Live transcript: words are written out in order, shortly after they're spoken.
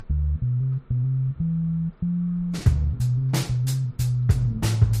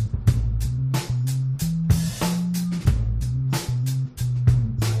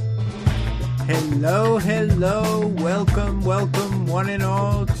Hello, hello, welcome, one and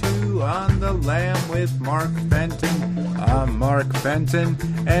all to On the Lam with Mark Fenton. I'm Mark Fenton,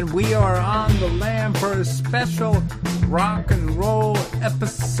 and we are on the lam for a special rock and roll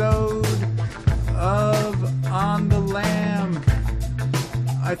episode of On the Lam.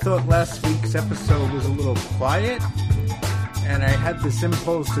 I thought last week's episode was a little quiet, and I had this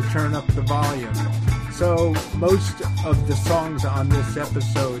impulse to turn up the volume. So most of the songs on this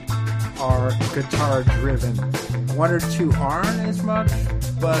episode are guitar driven. One or two aren't as much,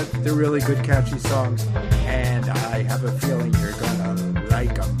 but they're really good catchy songs, and I have a feeling you're gonna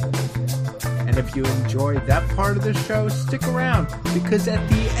like them. And if you enjoyed that part of the show, stick around, because at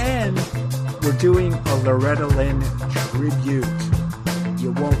the end we're doing a Loretta Lynn tribute.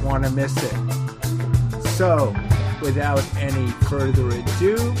 You won't want to miss it. So without any further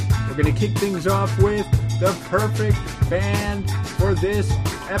ado, we're going to kick things off with the perfect band for this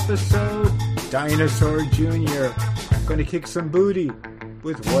episode, Dinosaur Jr. Going to kick some booty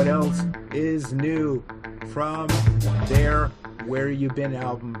with What Else Is New from their Where You Been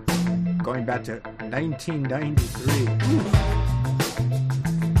album, going back to 1993.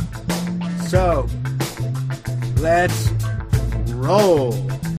 Ooh. So, let's roll.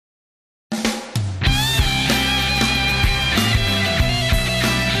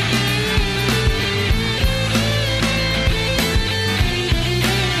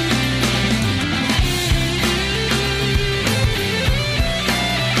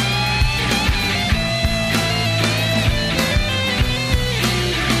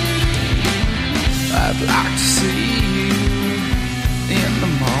 I'd like to see you in the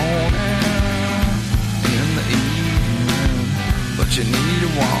morning, in the evening, but you need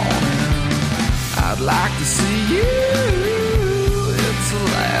a warning. I'd like to see you, it's a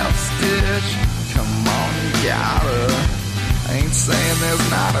last ditch. Come on, you gotta. I ain't saying there's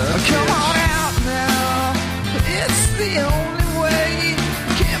not a come ditch. On out now, it's the only way.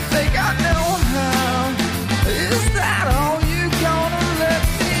 Can't think I know how. Is that all you gonna let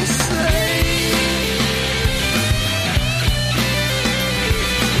me say?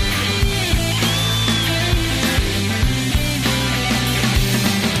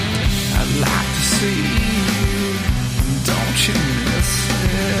 Don't you miss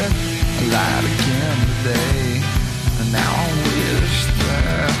it? I lied again today, and now I wish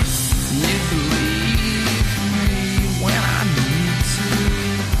that you'd believe me when I need to.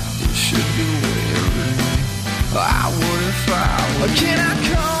 You should be wary. I would if I were. Can I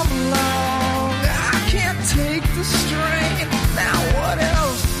come along? I can't take the strain. Now what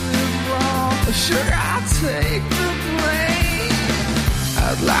else is wrong? Sure, I'll take the blame.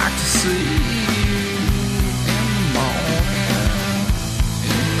 I'd like to see you in the morning,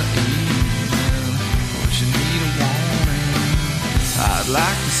 in the evening, but you need a warning. I'd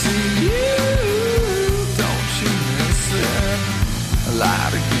like to see you, don't you miss it? I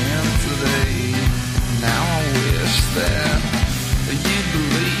lied again today, now I wish that you'd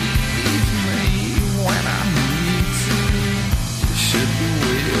believe me when I need to. You should be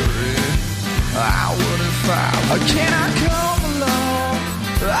wary, I would if I were. Can I come along?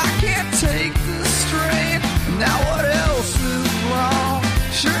 I can't take the strain. Now what else is wrong?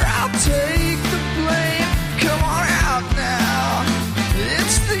 Sure, I'll take the blame. Come on out now.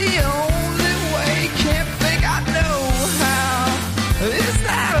 It's the only way. Can't think I know how. Is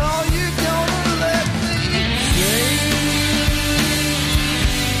that all you're gonna let me say?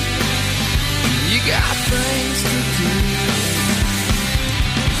 You got things to do.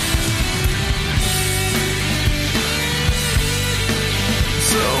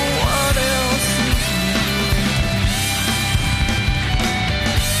 So what else is new?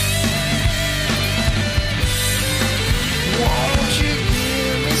 Won't you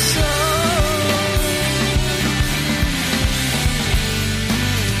give me some?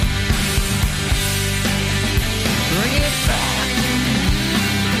 Bring it back.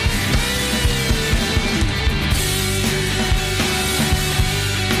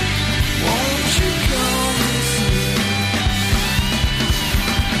 Won't you come and see?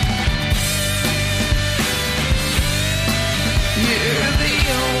 You're the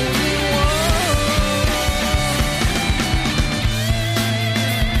only one.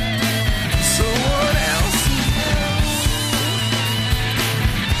 So what else is new?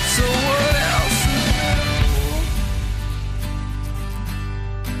 So what else is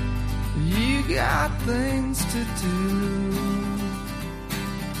new? You got things to do.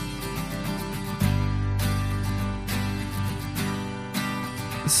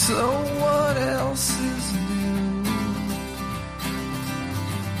 So what else is new?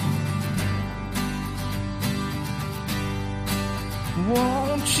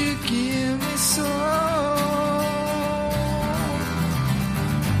 Won't Won't you give me some?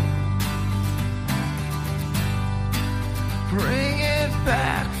 Bring it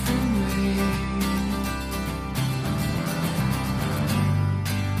back for me.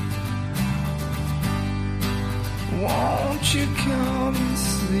 Won't you come and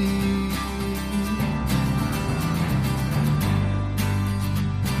sleep?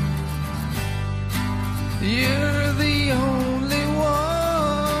 You're the only one.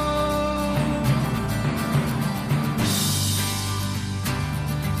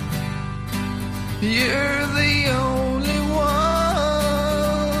 You're the only one.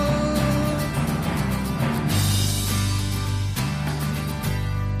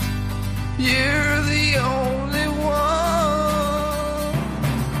 You're the only one.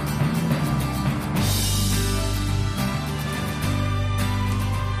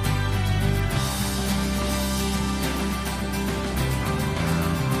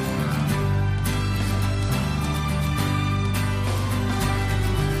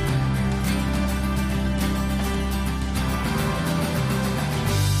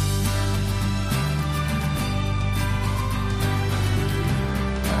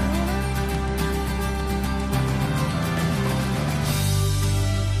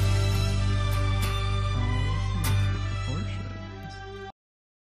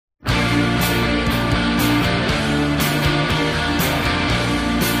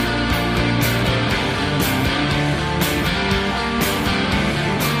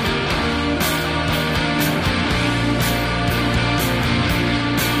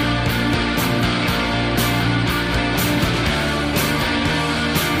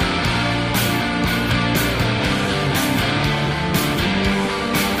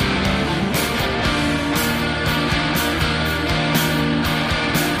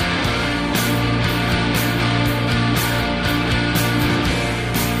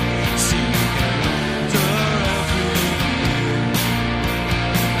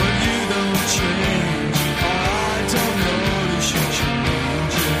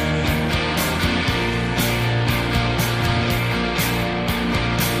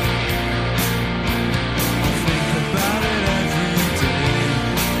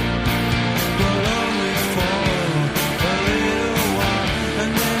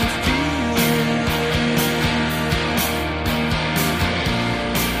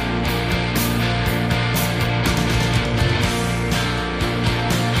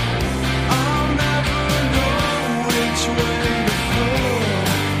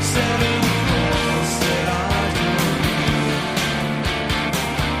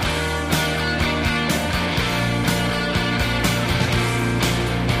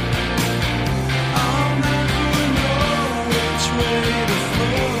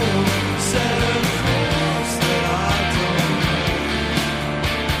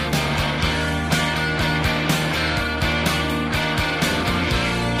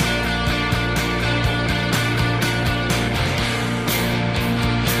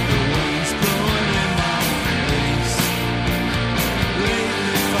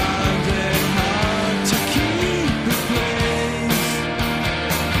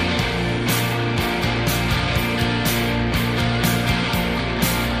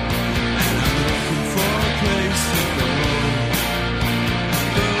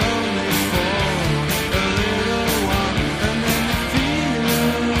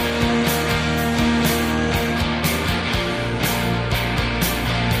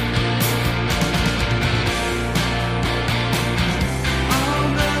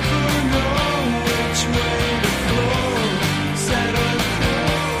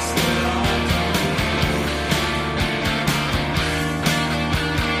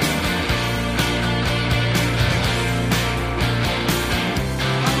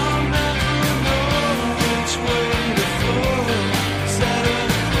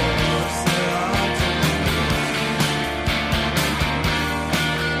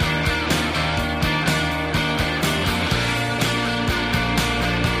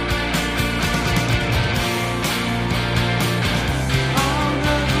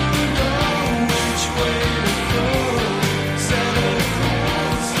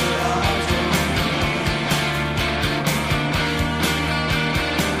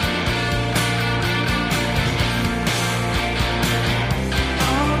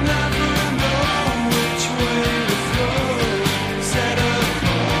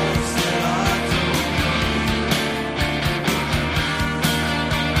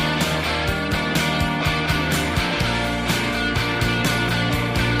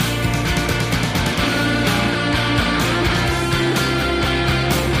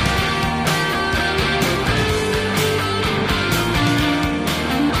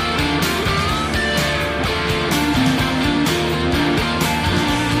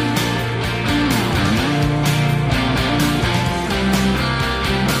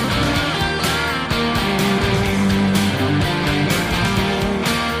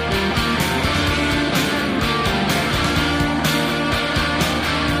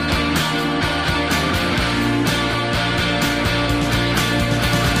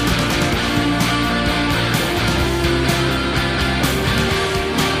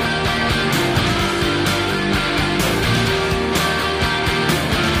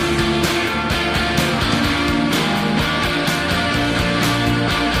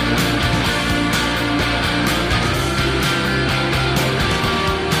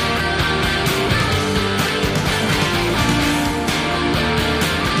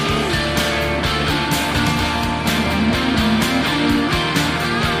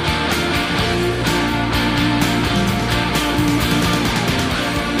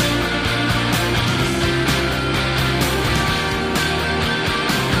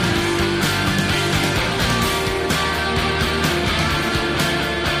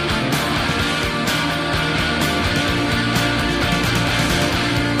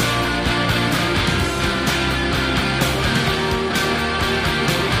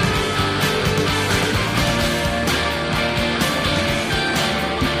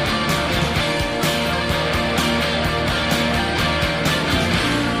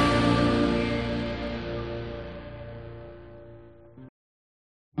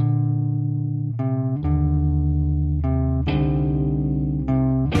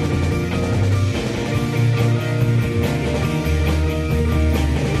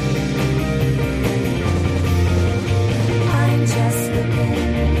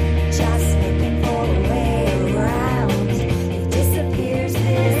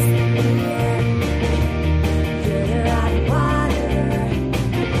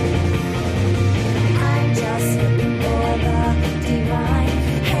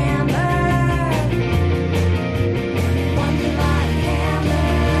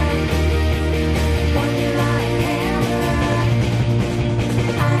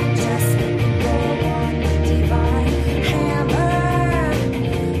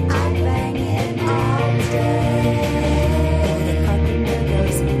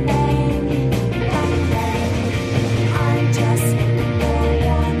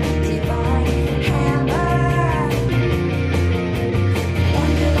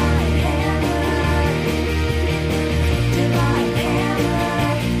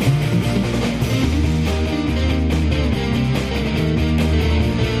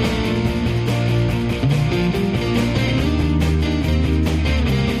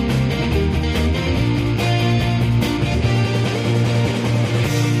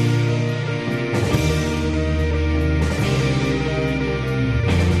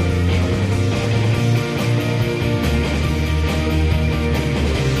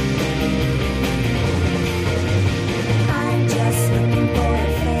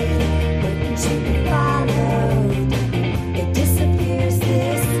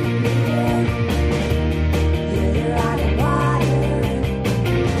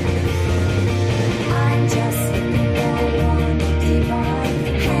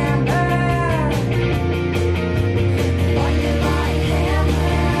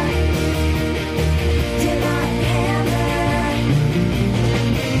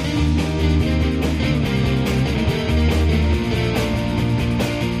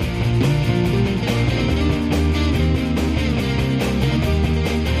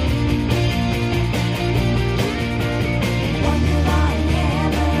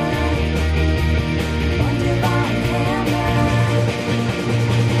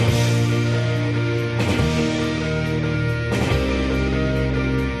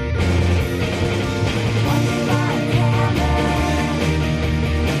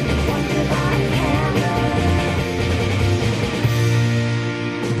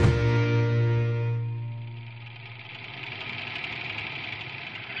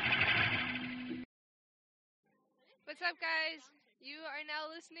 are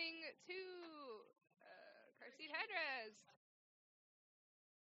now listening to Car Seat Headrest.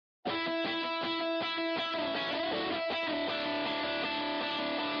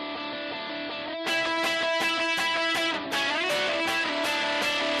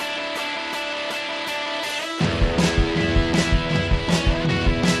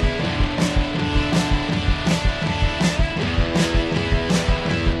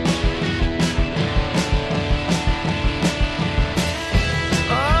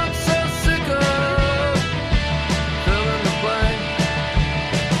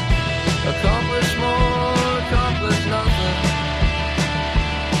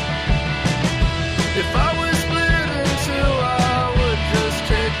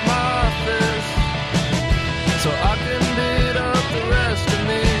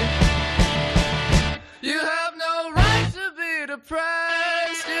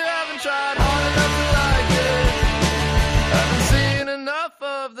 Depressed, you haven't tried hard enough to like it. Haven't seen enough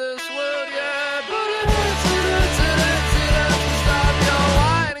of this world yet, but it hurts to stop your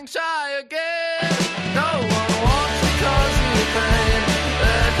whining, try again. No one wants to cause you pain.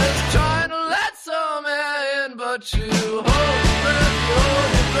 They're just trying to let some in, but you hold your breath, you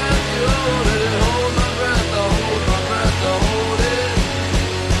hold your breath, you hold it. Hold my breath, I hold my breath, I hold it.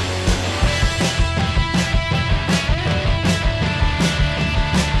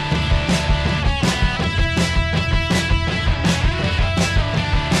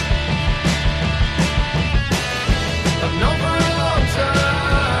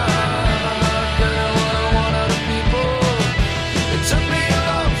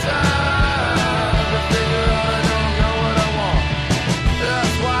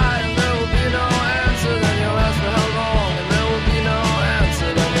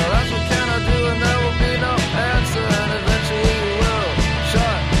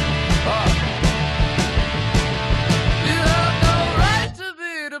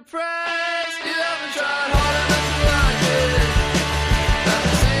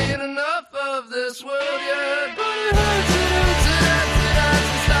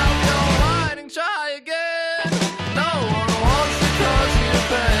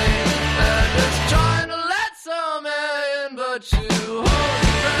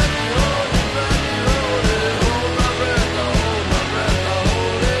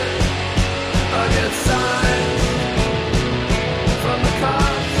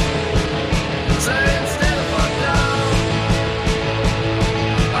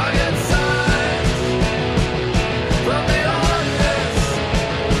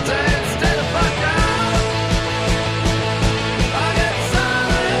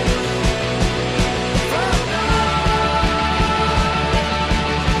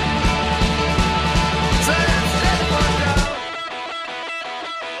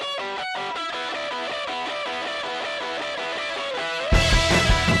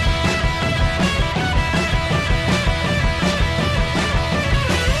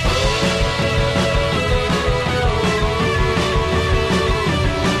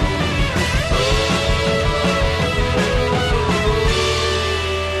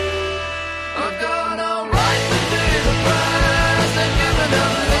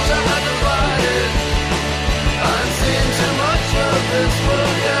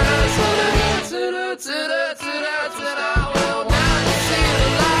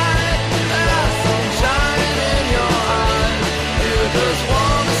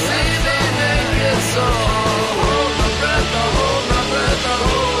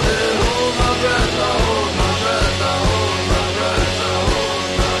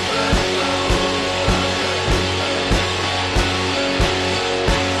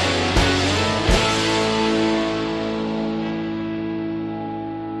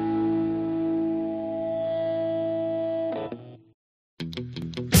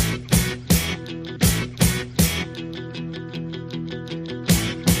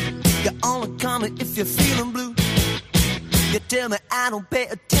 If you're feeling blue, you tell me I don't pay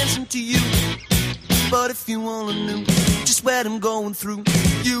attention to you. But if you wanna know just what I'm going through,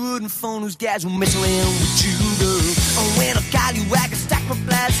 you wouldn't phone those guys who mess around with you, girl. Oh, when I call you, I can stack my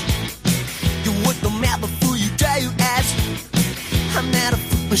blast. You work the map before you try your ass. I'm not a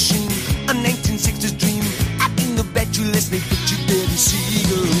foot machine, a 1960s dream. I think I bet you listening, but you didn't see,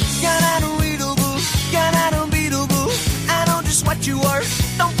 girl. You're not unreadable, you're not unbeatable. I know just what you are,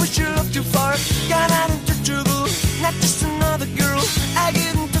 don't push your love too far. You're not untouchable, not just another girl. I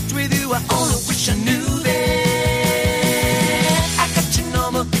get in touch with you, I only wish I knew that. I got your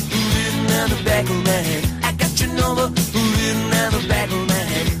number, written on the back of my head. I got your number, written on the back of my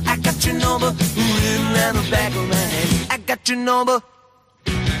head. I got your number, written on the back of my head. I got your number.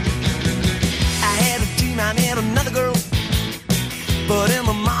 I had a dream, I met another girl. But in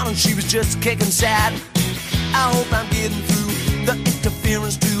the morning she was just kicking sad. I hope I'm getting through the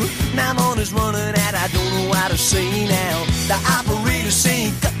interference too. Now I'm on his running at, I don't know what to say now. The operator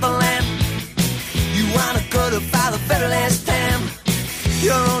saying cut the lamp. You wanna cut it by the very last time.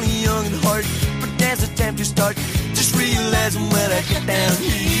 You're only young at heart, but there's a time to start. Just realizing when I get down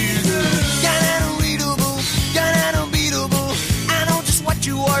here, you're not unreadable, you're not unbeatable. I know just what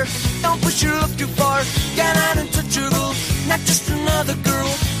you are, don't push your luck too far. You're not untouchable, not just another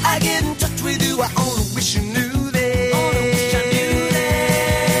girl. I get in touch with you, I only wish you knew that.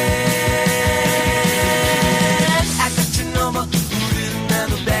 I got your number written on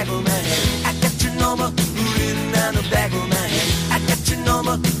the back of my head. I got your number written on the back of my head. I got your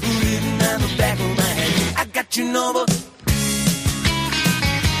number written on the back of my head. I got your number.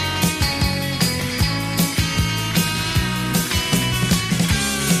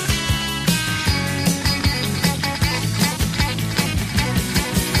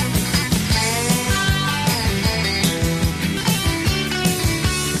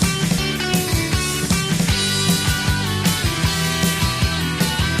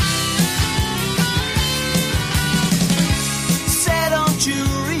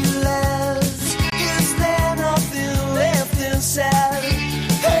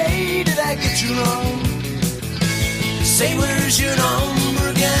 Say where's your number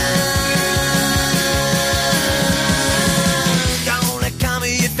again? Don't let call me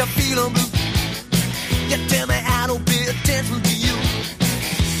if you're feeling blue. You tell me I don't pay attention to you.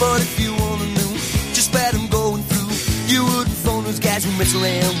 But if you wanna know just what I'm going through, you wouldn't phone those guys who mess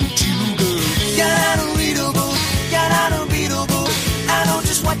around with you, girl. You're not unreadable, you're not unbeatable. I know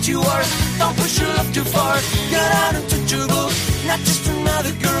just what you are, don't push your love too far. You're not untouchable, not just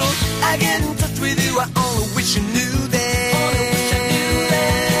another girl. I get in touch with you, I only wish you knew that.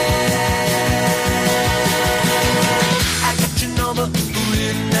 I got your number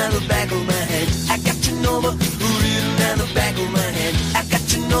written on the back of my head. I got your number written on the back of my head. I got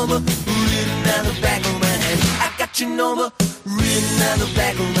your number written on the back of my head. I got your number written on the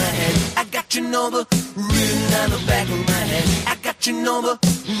back of my head. I got your number written on the back of my head. I got your number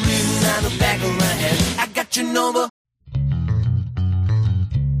written on the back of my head. I got your number.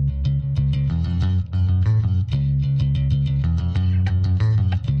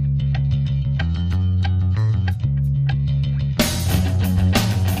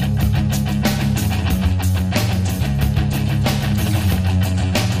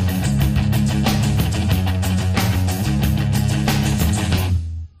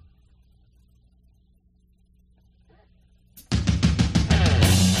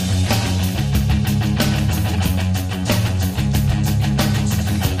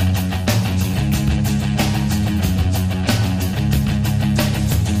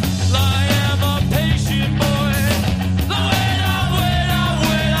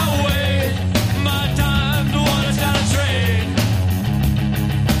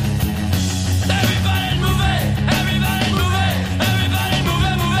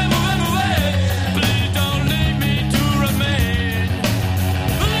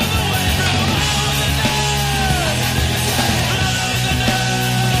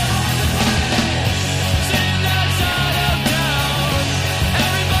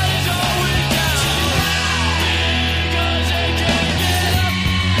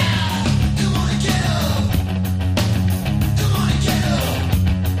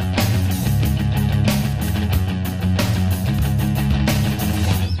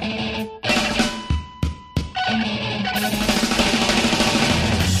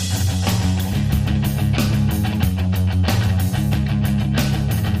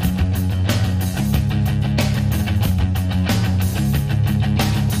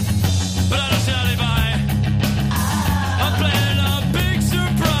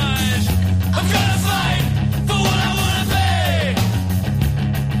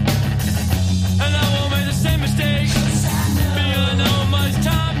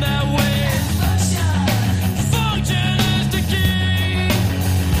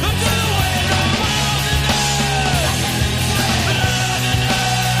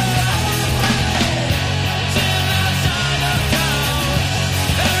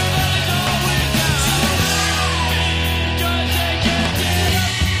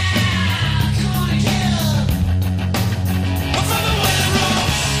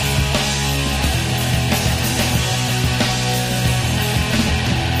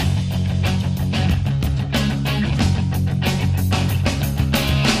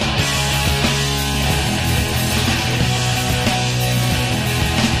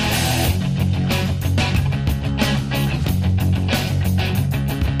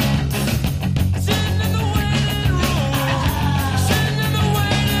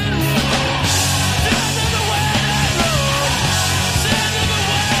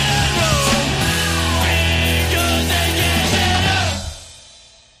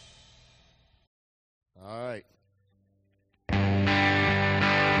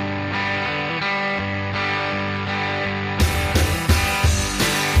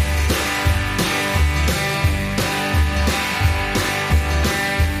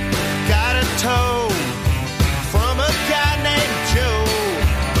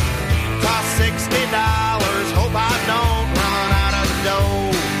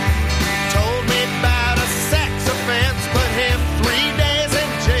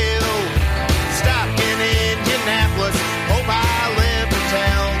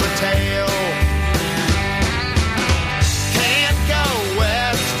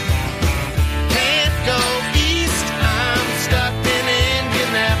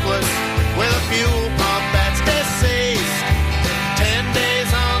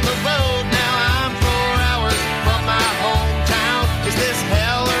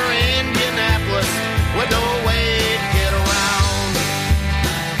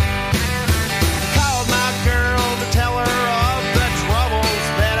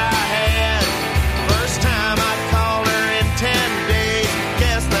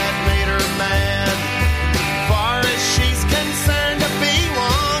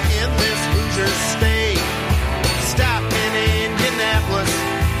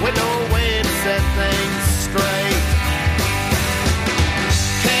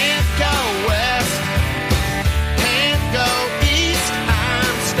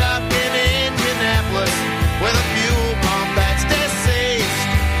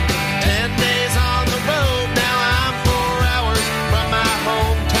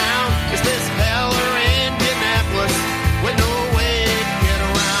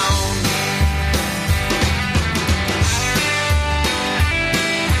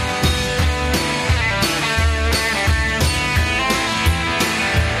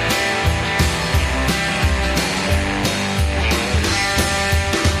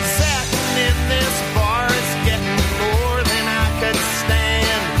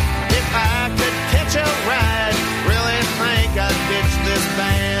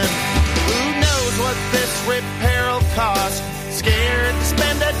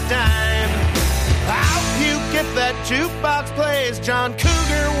 jukebox plays John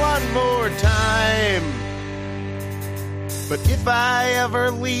Cougar one more time. But if I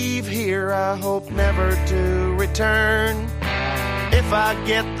ever leave here, I hope never to return. If I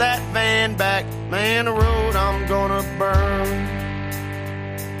get that van back, man, the road I'm gonna burn.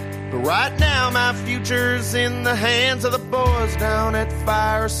 But right now my future's in the hands of the boys down at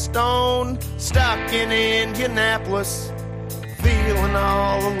Firestone, stuck in Indianapolis, feeling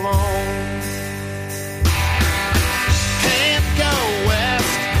all alone. Can't go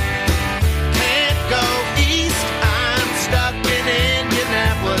west, can't go east, I'm stuck in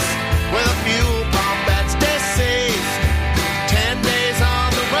Indianapolis, where the fuel pump that's deceased. 10 days on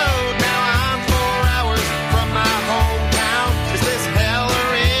the road, now I'm 4 hours from my hometown. Is this hell or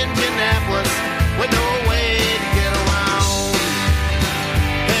Indianapolis, with no way to get around?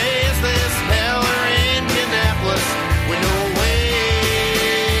 Hey, is this hell or Indianapolis, with no way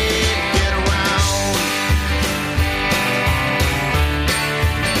to get around?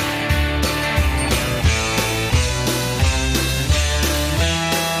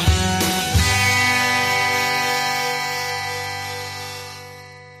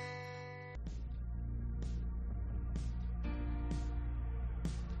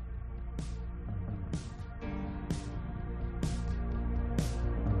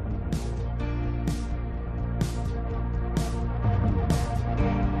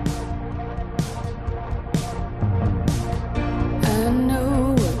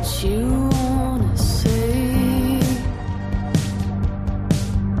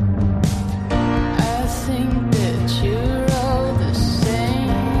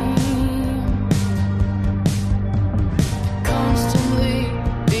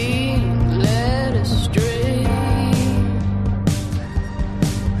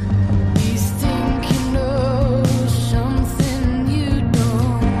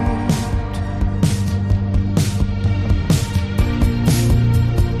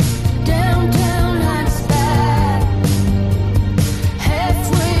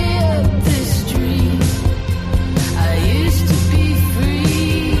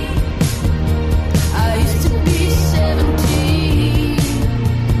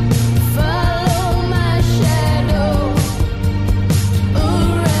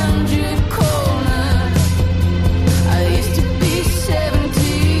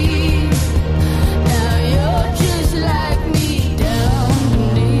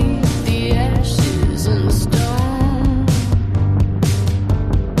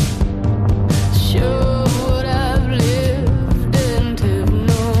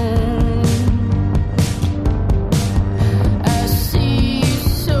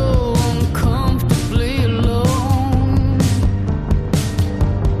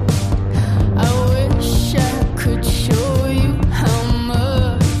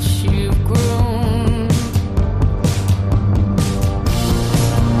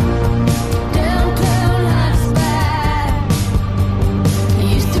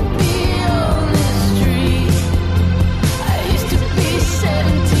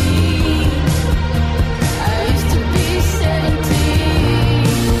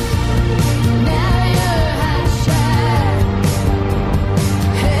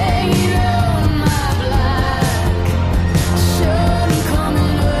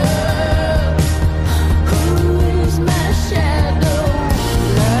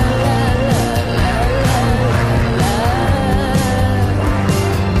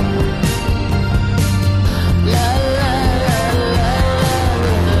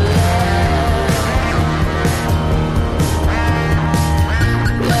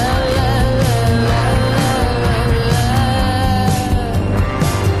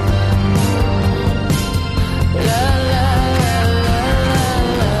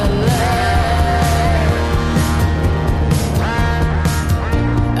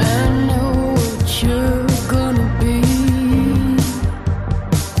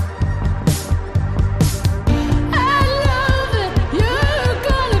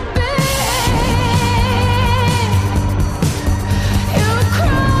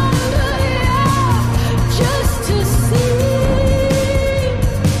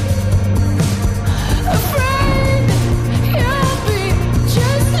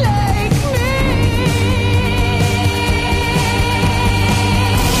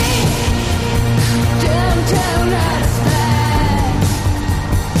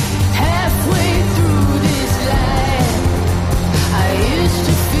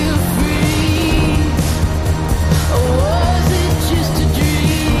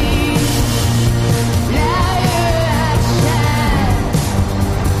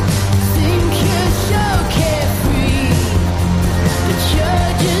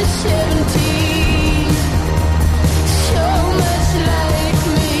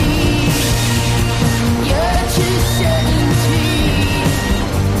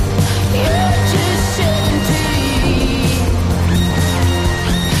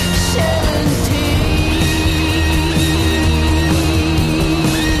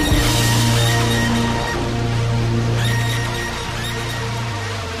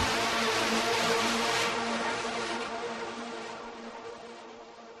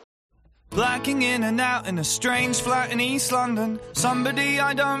 in and out in a strange flat in East London. Somebody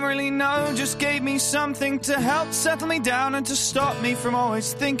I don't really know just gave me something to help settle me down and to stop me from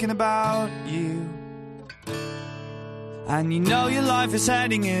always thinking about you. And you know your life is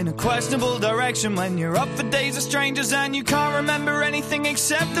heading in a questionable direction when you're up for days of strangers and you can't remember anything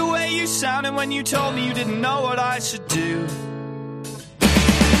except the way you sounded when you told me you didn't know what I should do.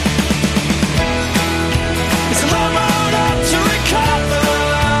 It's a long road up to recovery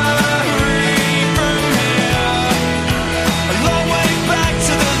from here, a long way back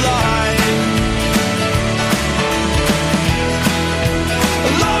to the line.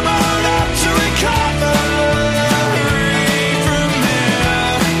 A long road up to recovery from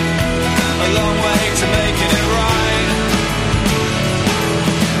here, a long way to making it right.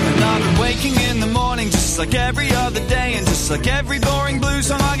 And I've been waking in the morning just like every other day, and just like every boring blues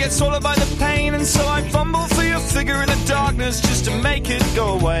song I get swallowed by the pain, and so I fumble for your figure in the darkness just to make it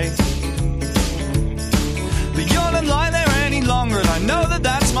go away. But you're not lying there any longer, and I know that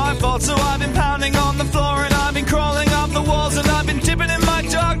that's my fault, so I've been pounding on the floor and I've been crawling up the walls, and I've been dipping in my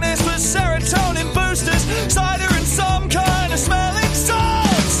darkness for serotonin boosters, cider and some kind of smelling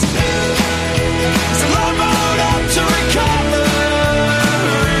salts. It's a long road up to recover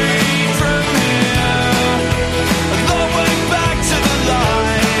from here, a long way back to the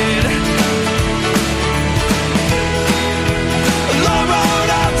light. A long road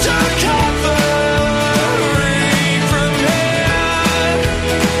up to recovery from here,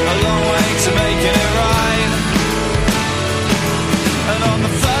 a long way to making it right. And on the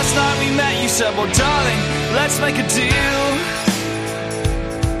first night we met you said, well darling, let's make a deal.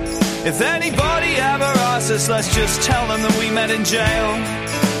 If anybody ever asks us, let's just tell them that we met in jail.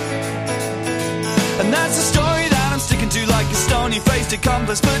 And that's a story that I'm sticking to like a stony-faced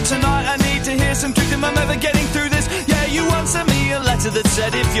accomplice. But tonight I need to hear some truth, and I'm never getting through this. Yeah, you once sent me a letter that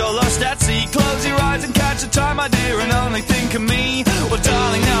said, if you're lost at sea, close your eyes and catch the tide, my dear, and only think of me. Well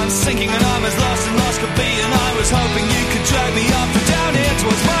darling, now I'm sinking and I'm as lost as lost could be, and I was hoping you could drag me up and down here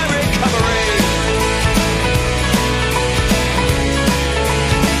towards my recovery.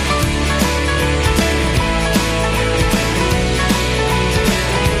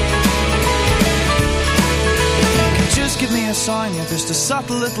 Just give me a sign, yeah, just a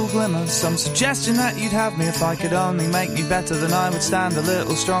subtle little glimmer, some suggestion that you'd have me if I could only make me better. Then I would stand a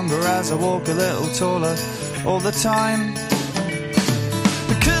little stronger as I walk a little taller all the time.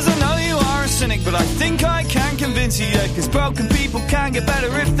 Because I know you are a cynic, but I think I can convince you, yeah, because broken people can get better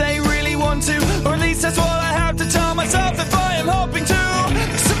if they really want to, or at least that's what I have to tell myself if I am hoping to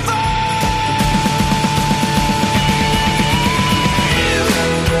survive.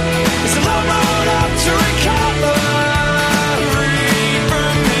 It's a long road up to recover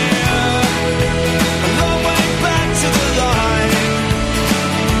from here, a long way back to the light.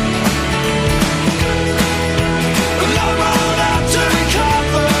 A long road up to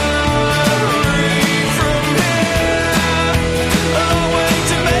recover from here, a long way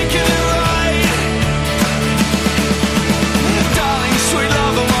to making it right. Darling, sweet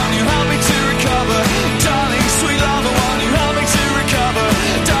lover, won't you help me to recover? Darling, sweet lover, won't you help me to recover?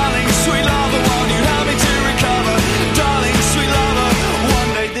 Darling, sweet lover, won't you help me to recover? Darling, sweet lover, one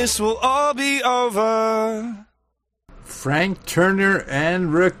day this will all be over. Frank Turner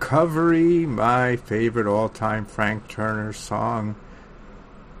and Recovery, my favorite all-time Frank Turner song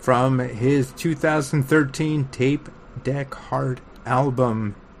from his 2013 Tape Deck Heart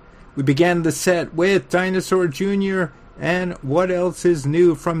album. We began the set with Dinosaur Jr. and What Else Is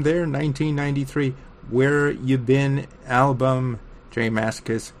New from their 1993 Where You Been album. J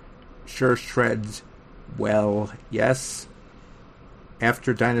Mascis sure shreds well, yes.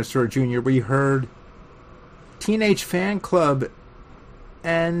 After Dinosaur Jr., we heard Teenage Fanclub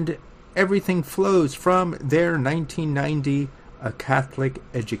and Everything Flows from their 1990 A Catholic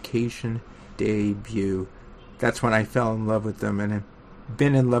Education debut. That's when I fell in love with them, and have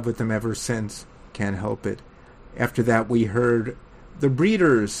been in love with them ever since. Can't help it. After that, we heard The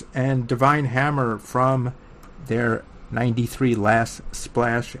Breeders and Divine Hammer from their 93 Last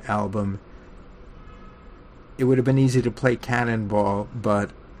Splash album. It would have been easy to play Cannonball,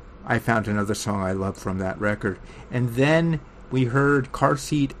 but I found another song I love from that record. And then we heard Car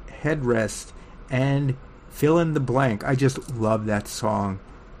Seat Headrest and Fill in the Blank. I just love that song.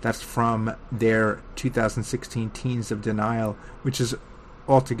 That's from their 2016 Teens of Denial, which is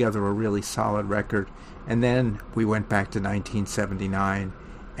altogether a really solid record. And then we went back to 1979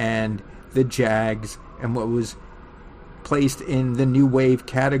 and the Jags and what was placed in the new wave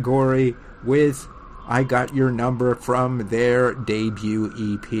category with I Got Your Number from their debut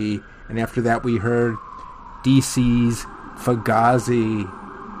EP. And after that we heard DC's Fugazi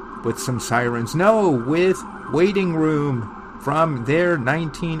with some sirens. No, with Waiting Room from their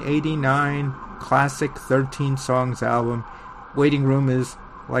 1989 classic 13 Songs album. Waiting Room is,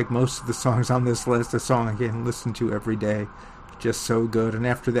 like most of the songs on this list, a song I can listen to every day. Just so good. And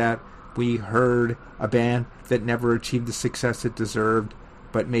after that, we heard a band that never achieved the success it deserved,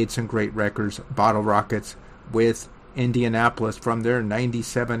 but made some great records, Bottle Rockets, with Indianapolis from their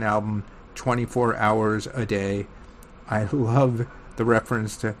 97 album, 24 Hours a Day. I love the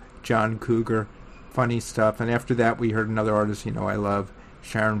reference to John Cougar. Funny stuff. And after that, we heard another artist I love,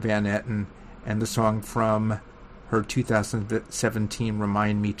 Sharon Van Etten, and the song from her 2017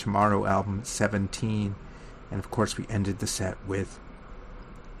 Remind Me Tomorrow album, 17. And of course, we ended the set with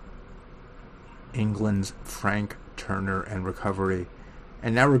England's Frank Turner and Recovery.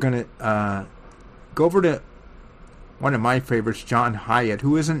 And now we're going to go over to one of my favorites, John Hiatt,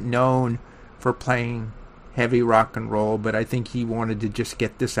 who isn't known for playing heavy rock and roll, but I think he wanted to just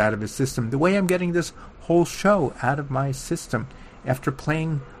get this out of his system. The way I'm getting this whole show out of my system, after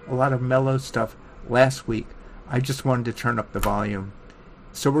playing a lot of mellow stuff last week, I just wanted to turn up the volume.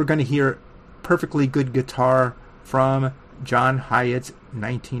 So we're going to hear Perfectly Good Guitar from John Hiatt's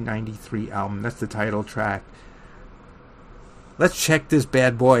 1993 album. That's the title track. Let's check this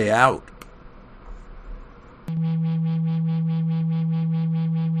bad boy out.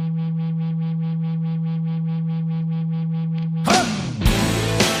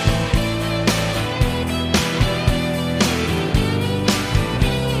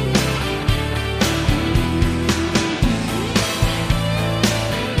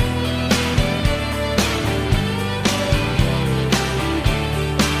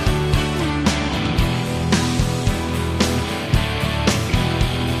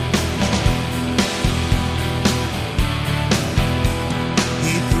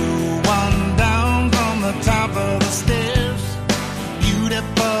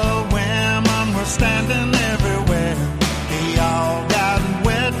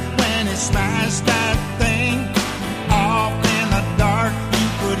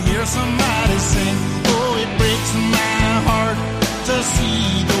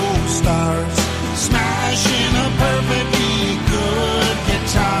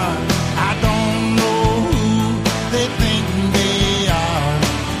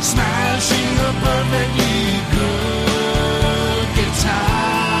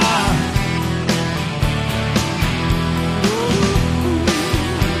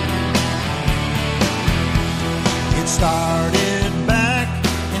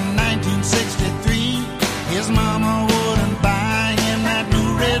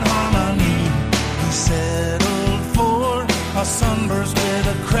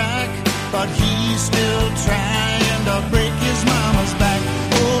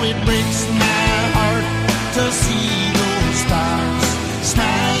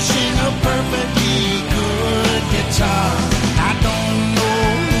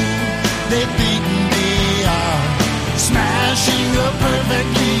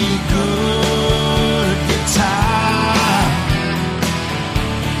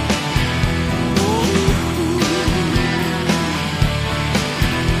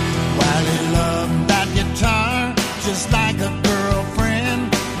 Just like a girlfriend,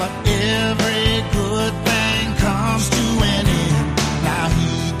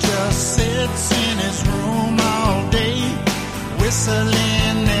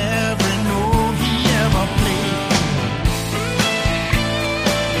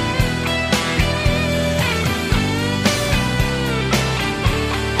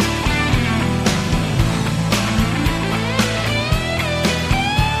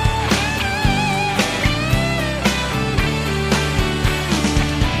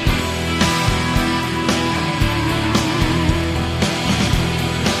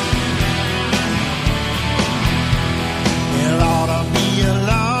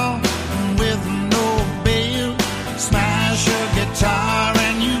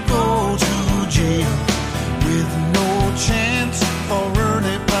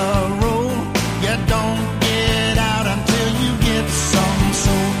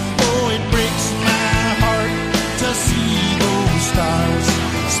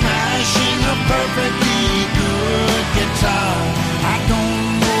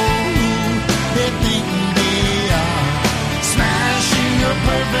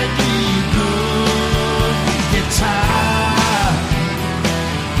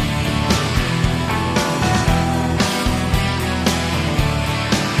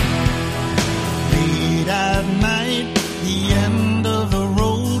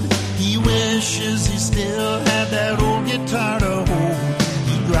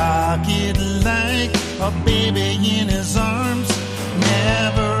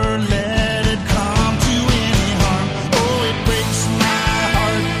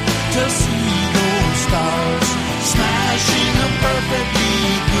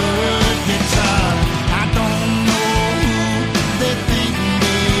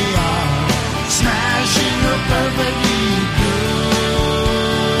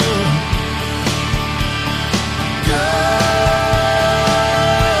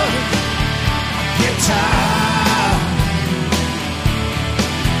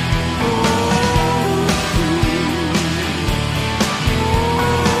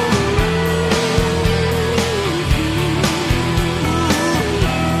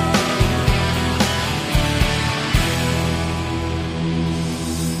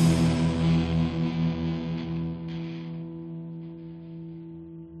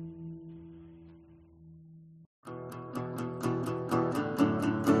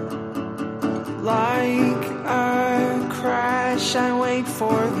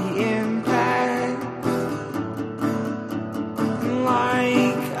 for the impact.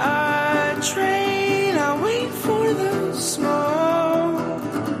 Like a train, I wait for the smoke.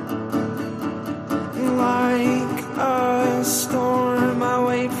 Like a storm, I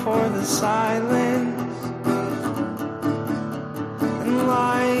wait for the silence. And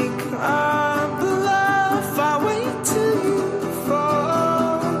like a bluff, I wait till you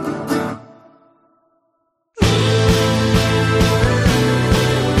fall.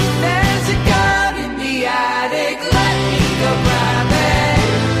 There's a gun in the attic, let me go grab it.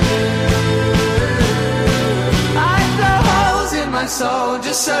 I blow holes in my soul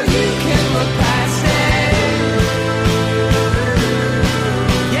just so you can look past it.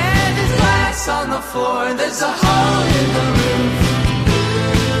 Yeah, there's glass on the floor, there's a hole in the roof.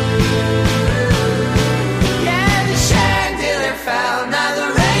 Yeah, the chandelier fell, now the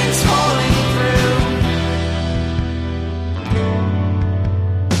rain's falling through.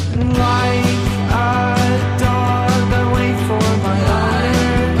 Like a dog, I wait for my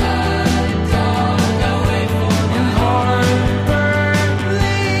owner. And Harper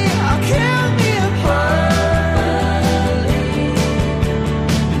Lee, I'll kill me a Harley.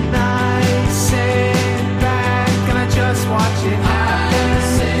 And I sit back and I just watch it happen.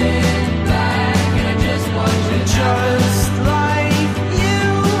 Just like you,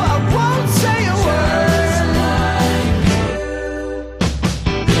 I won't say a word.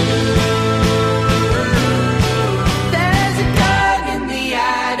 There's a gun in the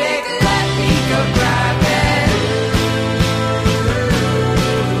attic, let me go grab it.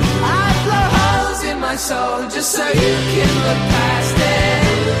 I blow holes in my soul just so you can look past it.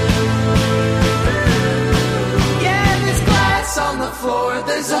 Yeah, there's glass on the floor,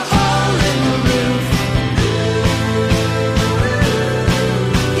 there's a hole in the roof.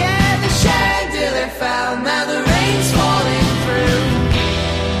 Yeah, the chandelier fell, now the rain's falling through.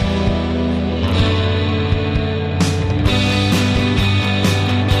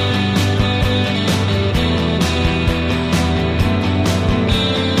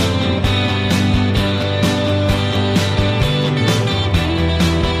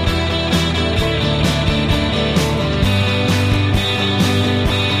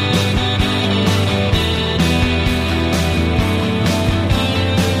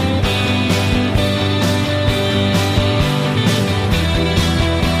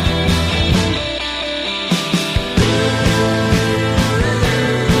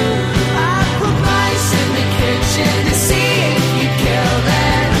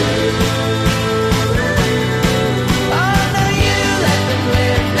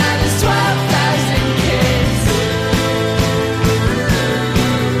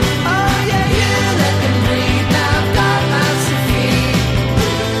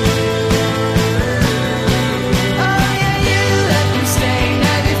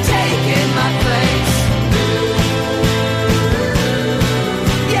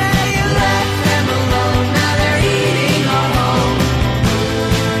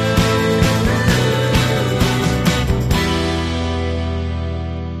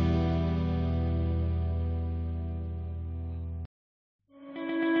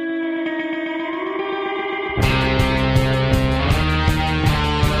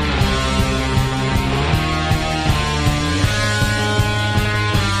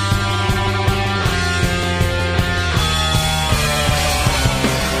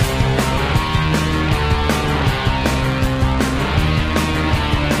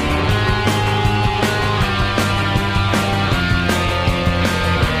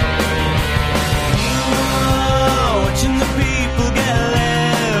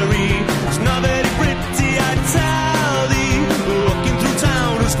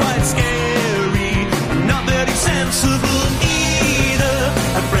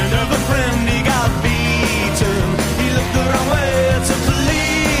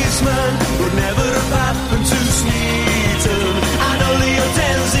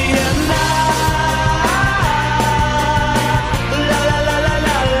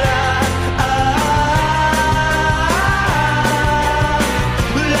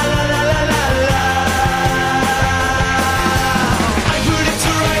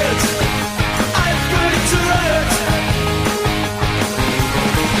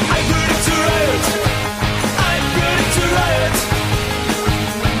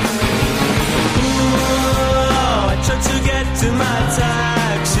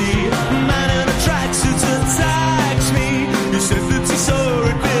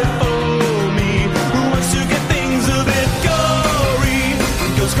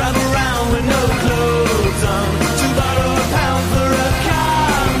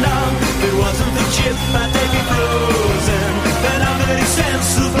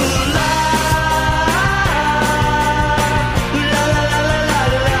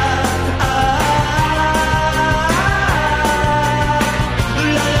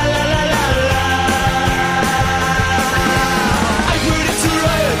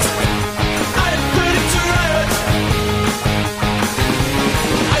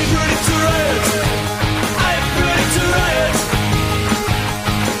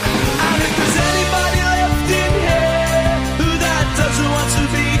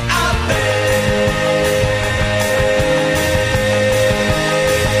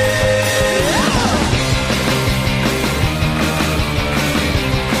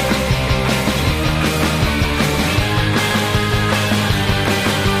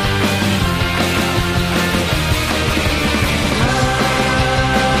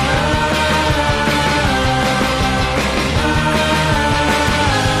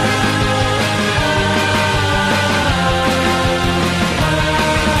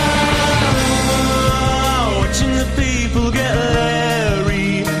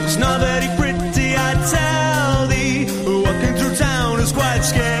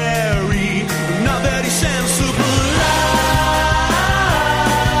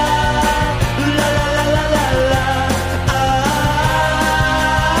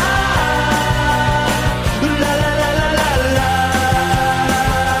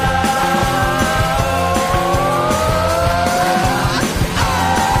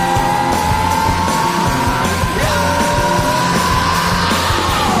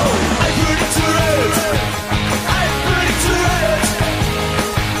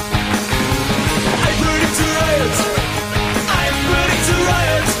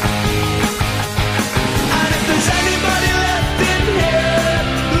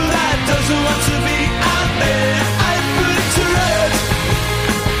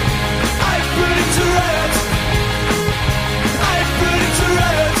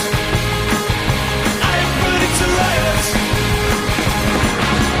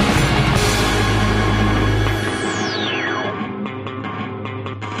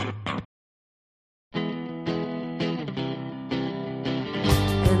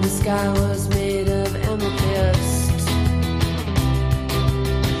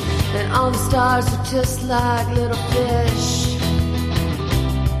 And all the stars are just like little fish.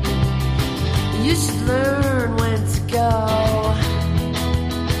 You should learn when to go.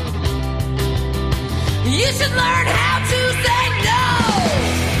 You should learn how to say no.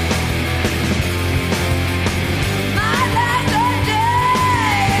 My last day,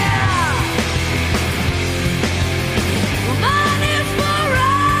 mine is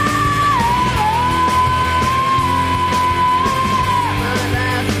forever. My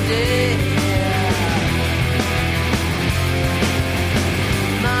last day,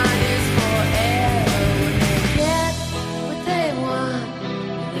 mine is forever. When they get what they want,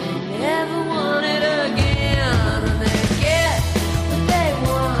 they never want it again. And they get what they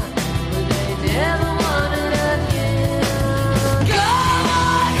want, but they never want it again. Go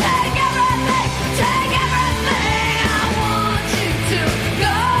on, take everything I want you to.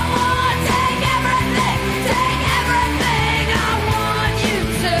 Go on, take everything I want you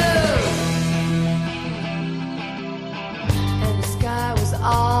to. And the sky was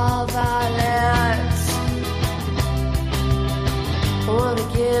all violet. One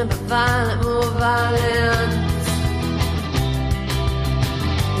again, but violent, more violent.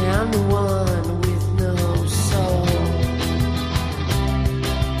 Yeah, I'm the one with no soul.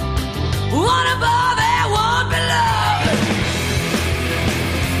 One above and one below.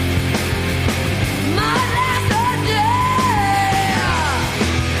 My last day,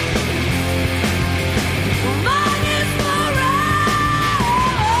 mine is forever.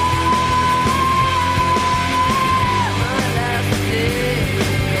 My last day,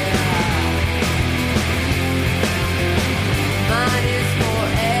 mine is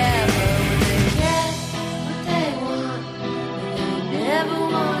forever. When they get what they want, and they never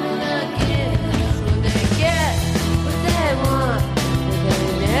want it again. When they get what they want, and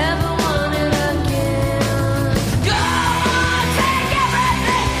they never want it again. Go on, take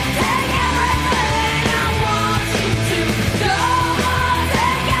everything I want you to. Go on,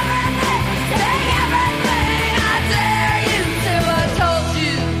 take everything I dare you to. I told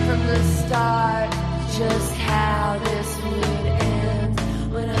you from the start just how this would end.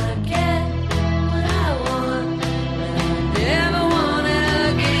 When I get what I want, and I never want it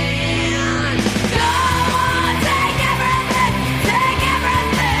again. Go on, take everything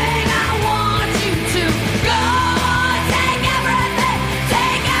I want you to. Go on, take everything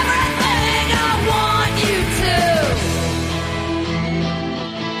I want you to. Go on, take everything I want you to.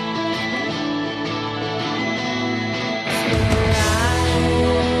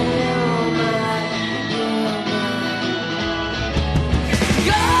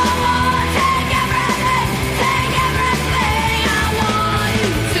 Go on, take everything I want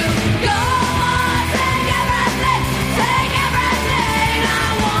you to. Go on, take everything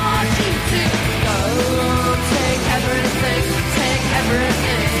I want you to.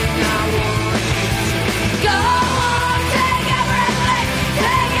 Go on, take everything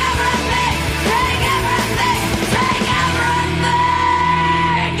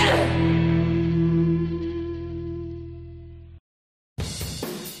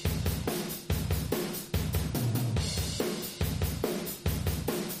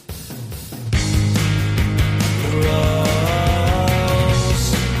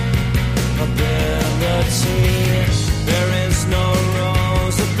There is no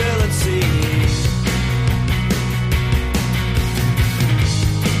roseability.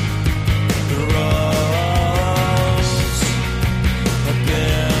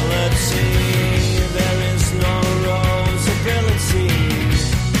 Roseability. There is no roseability.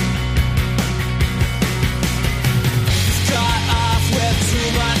 You've got off with too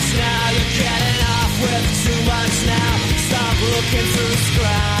much now. You're getting off with too much now. Stop looking through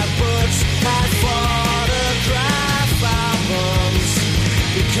scrapbooks and photograph albums,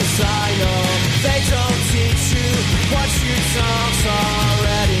 because I know they don't teach you what you don't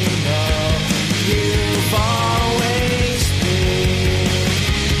already know. You've always been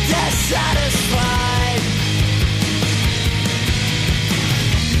dissatisfied.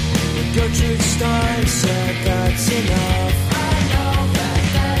 Gertrude Stein said that's enough. I know that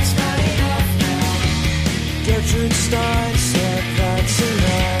that's not enough now. Gertrude Stein said that's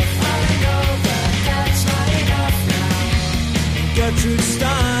enough. I know that that's not enough now. Gertrude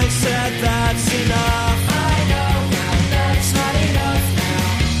Stein said that's enough. I know that that's not enough now.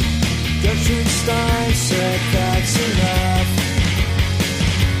 Gertrude Stein said that's enough.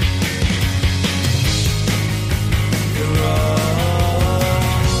 The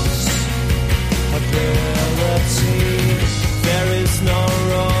roseability. There is no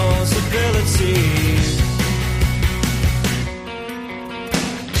roseability.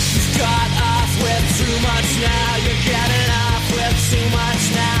 You've got off with too much now. You're getting off with too much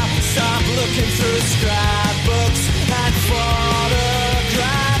now. looking through scrapbooks and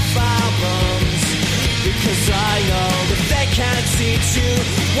photograph albums, because I know that they can't teach you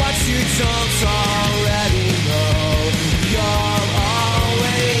what you don't already know. You'll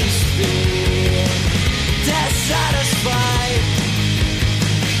always be dissatisfied.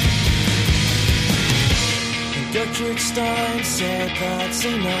 And Gertrude Stein said that's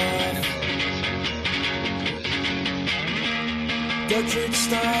enough. Gertrude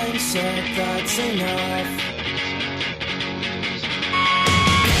Stein said that's enough.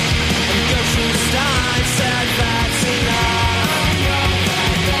 And Gertrude Stein said that's enough.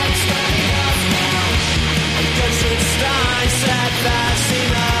 That's not enough now. And Gertrude Stein said that's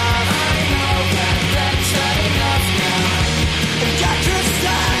enough. I know that that's not enough now. And Gertrude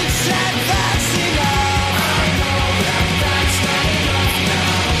Stein said that's enough. I know that that's not enough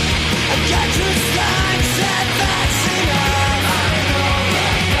now. And Gertrude Stein said that's enough.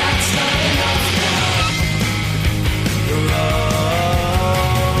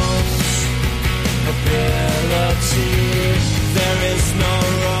 There is no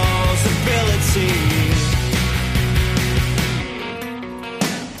roseability.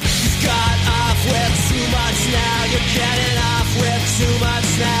 You've got off with too much now. You're getting off with too much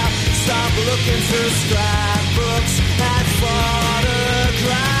now. Stop looking through scrapbooks and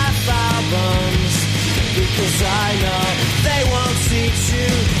photograph albums, because I know they won't teach you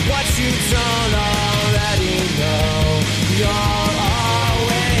what you don't already know. You'll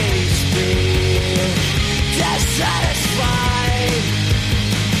always be dissatisfied.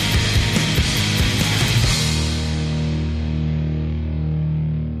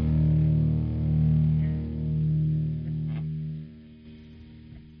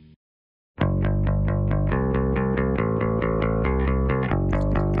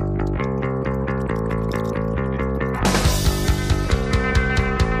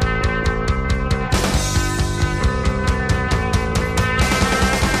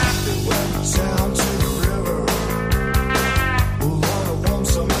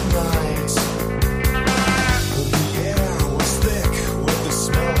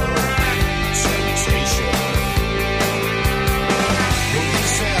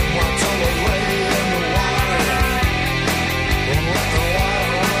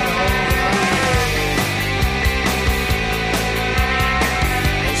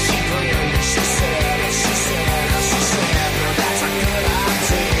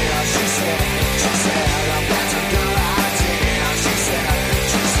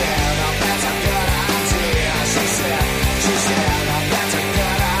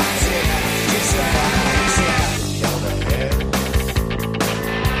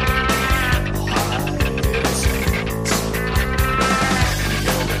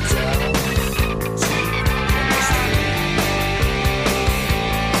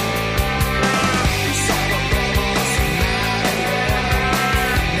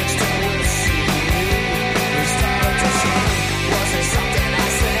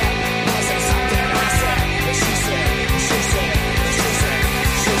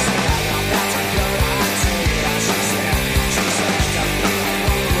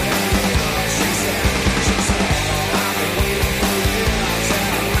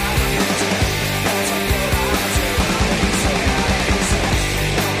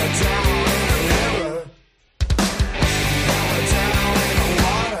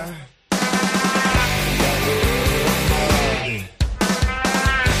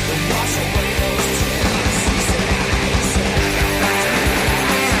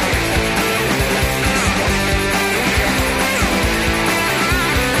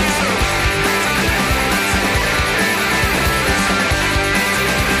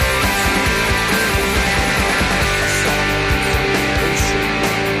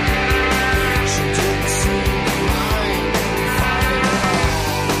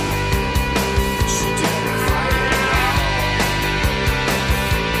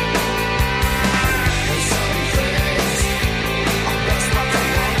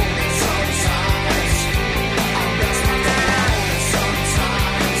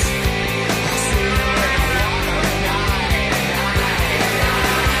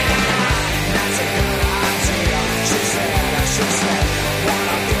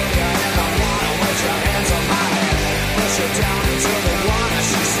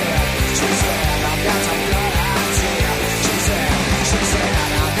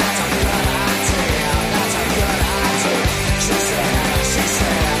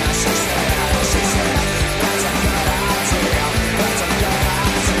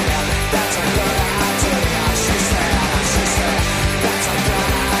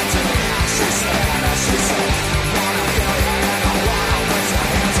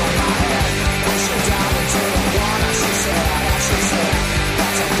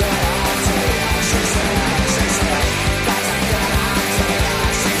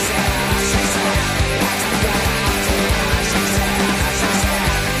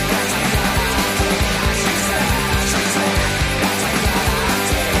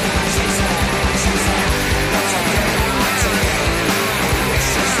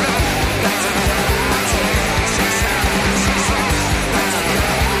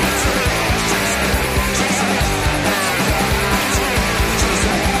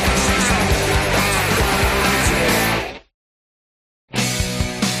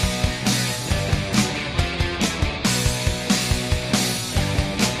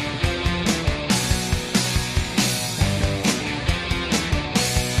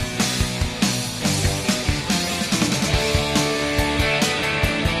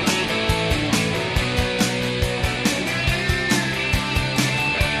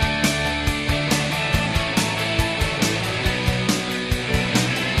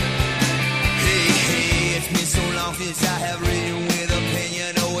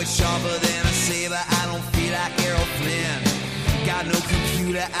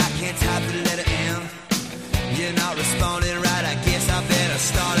 Baby, I can't type the letter M. You're not responding right, I guess I better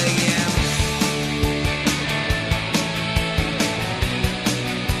start again.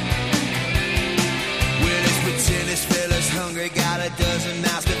 Well, let's pretend this fella's hungry, got a dozen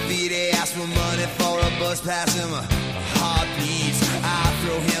mouths to feed. He asked for money for a bus pass, him a heartbeat. I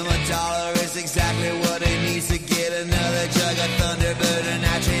throw him $1, it's exactly what he needs to get another jug of Thunderbird and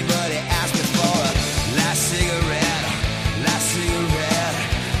I train, but he asked me for a last cigarette, last cigarette,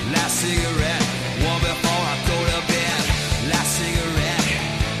 last cigarette, one before I go to bed. Last cigarette,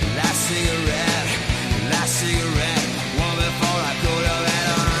 last cigarette, last cigarette, one before I go to bed.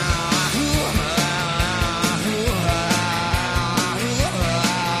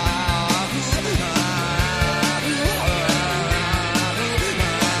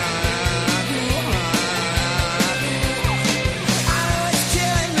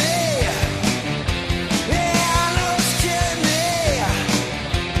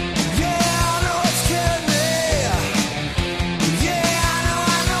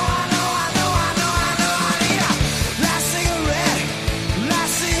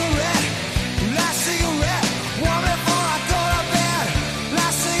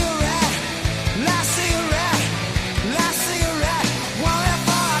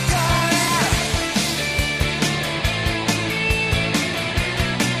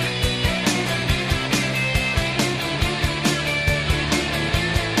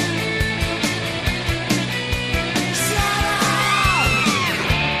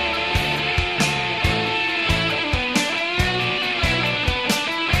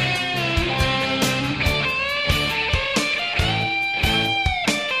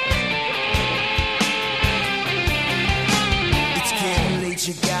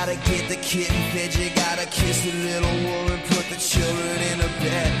 You gotta get the kitten fed, you gotta kiss the little woman, put the children in a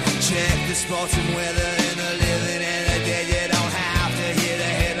bed, check the sports and weather and the living and the dead. You don't have to hear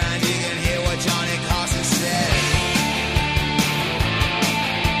the headline, you can hear what Johnny Carson said.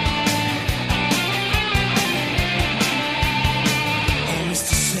 Oh,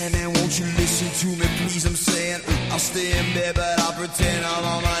 Mr. Sandman, won't you listen to me, please? I'm saying I'll stay in bed, but I'll pretend I'm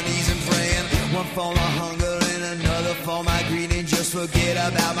on my knees and praying. One for my hunger and another for my greed, and just forget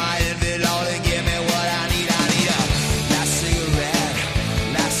about my envy, Lord, and give me what I need. I need a last cigarette,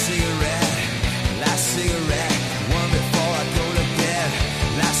 last cigarette, last cigarette, one before I go to bed.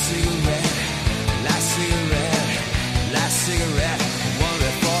 Last cigarette, last cigarette, last cigarette, one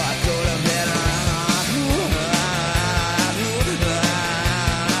before I go to bed.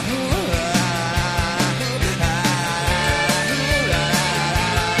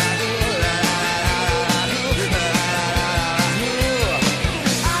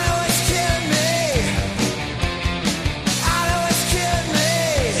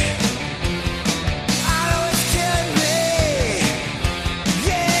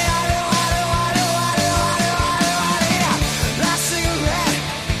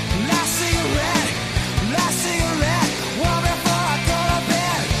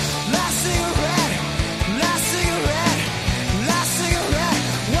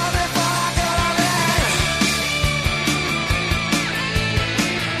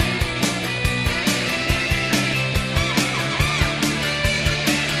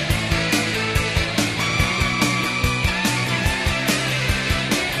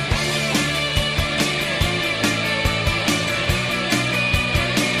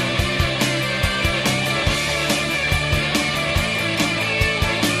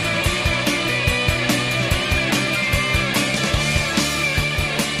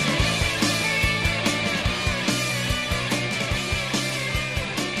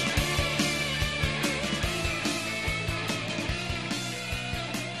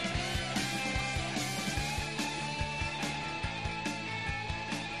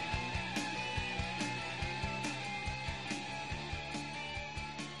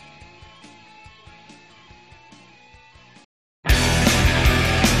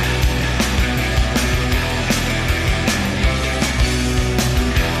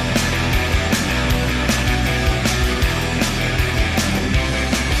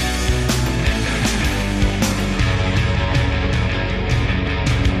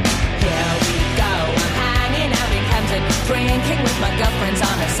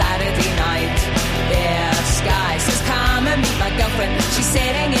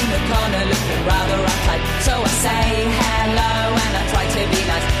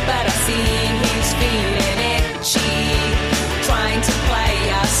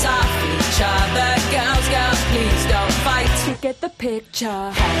 get the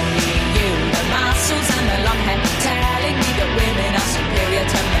picture. Hey, you, the muscles and the long hair, telling me that women are superior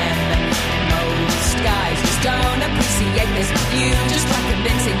to men. No Most guys just don't appreciate this. You just try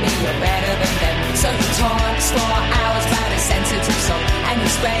convincing me you're better than them. So he talks for hours about a sensitive soul, and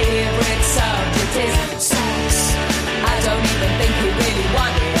his favorite subject is sex. I don't even think he really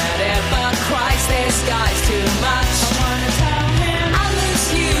wanted it, but Christ, this guy's too much. I wanna tell him I'm as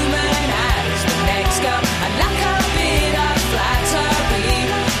human as the next girl. I'd like a bit of flattery,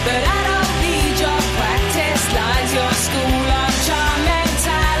 but I don't need your practice lines, your school of charm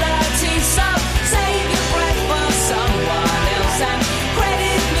mentality. So save your breath for someone else and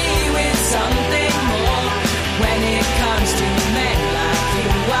credit me with something more. When it comes to men like you,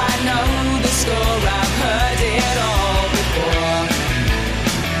 I know the score. I've heard it all before.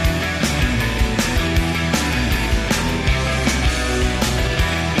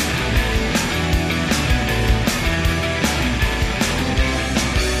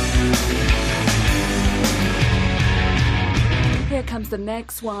 Here comes the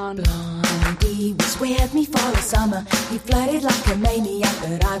next one. Blondie was with me for the summer. He flirted like a maniac,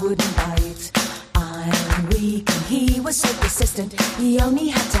 but I wouldn't bite. I'm weak and he was so persistent. He only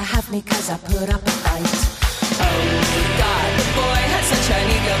had to have me cause I put up a fight. Oh God, the boy had such an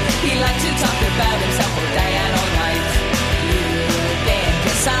ego. He liked to talk about himself all day and all night. You've been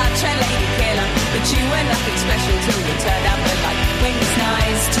such a lady killer, but you were nothing special till you turned out the light. When he's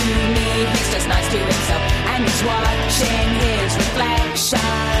nice to me, he's just nice to himself, and he's watching his reflection.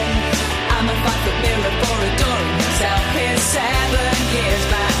 I'm a 5-foot mirror for adoring himself. His 7 years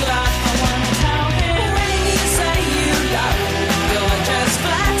back luck. I wanna tell him when you say you love him, you're just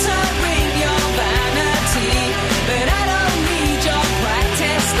flattering your vanity. But I don't need your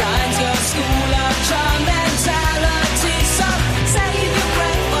practice lines, your school of charm mentality. So save your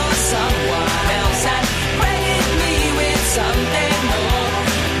breath for someone else and credit me with something more.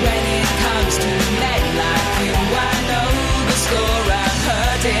 When it comes to men like you, I know the score. I've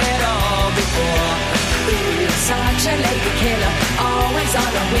heard it all before. You're such a lady killer, always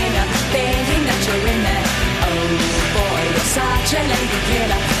on a winner, thinking that you're in there. Oh boy, you're such a lady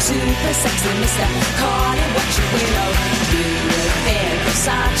killer, super sexy mister, call it what you will. Oh, you think you're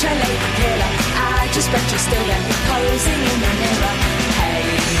such a lady killer, I just bet you're still there, posing in the mirror. Hey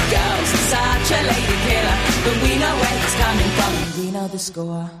girls, you're such a lady killer, but we know where he's coming from, and we know the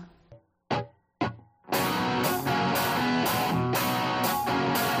score.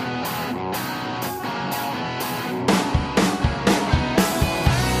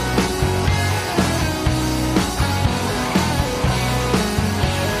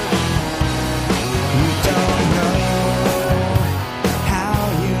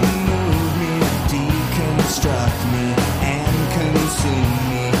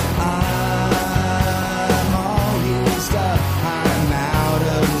 I'm all used up, I'm out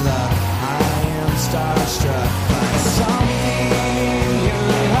of love.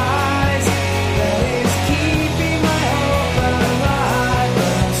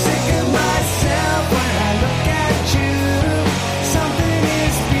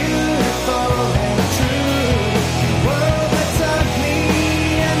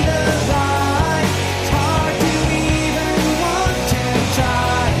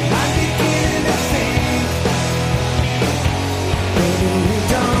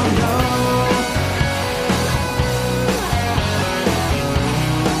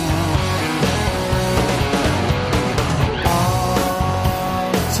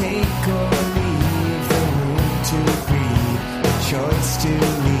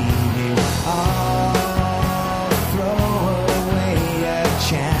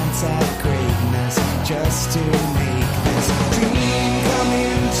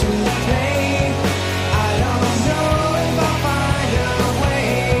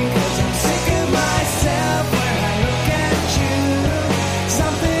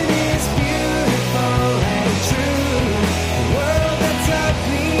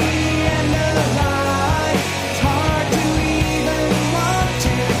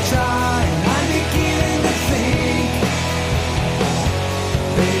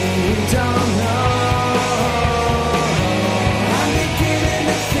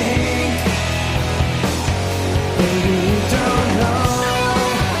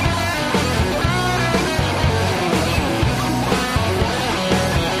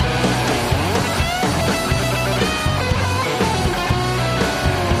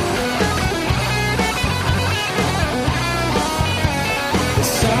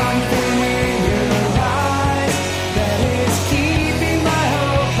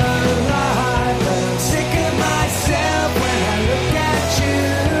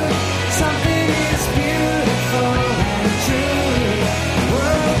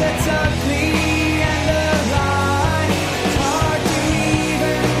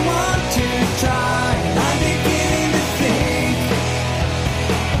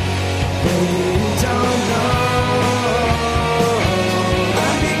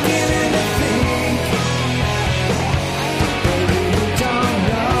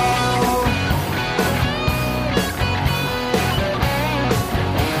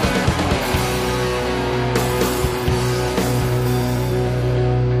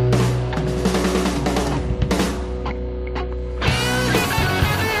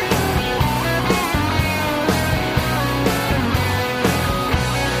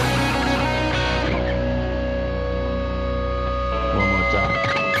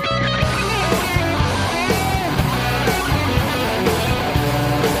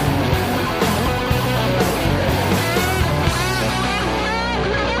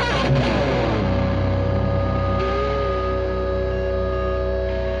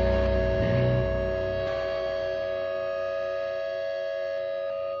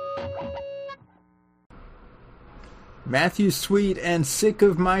 Matthew Sweet and Sick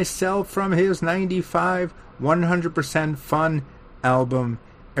of Myself from his 95 100% Fun album.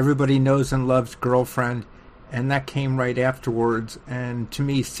 Everybody knows and loves Girlfriend, and that came right afterwards. And to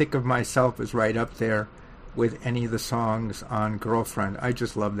me, Sick of Myself is right up there with any of the songs on Girlfriend. I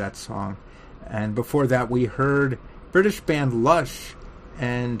just love that song. And before that, we heard British band Lush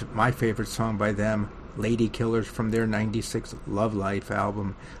and my favorite song by them, Ladykillers, from their 96 Love Life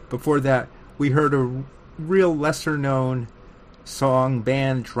album. Before that, we heard a real lesser-known song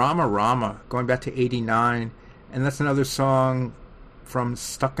band, Dramarama, going back to 89. And that's another song from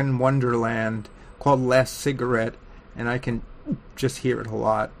Stuck in Wonderland called Last Cigarette. And I can just hear it a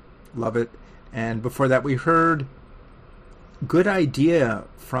lot. Love it. And before that, we heard Good Idea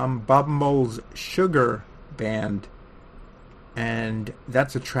from Bob Mole's Sugar Band. And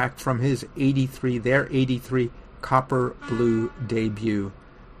that's a track from his 83, their 83 Copper Blue debut.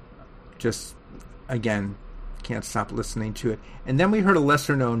 Just, again, can't stop listening to it. And then we heard a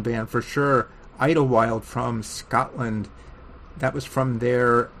lesser-known band for sure, Idlewild from Scotland. That was from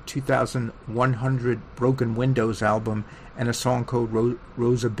their 2100 Broken Windows album, and a song called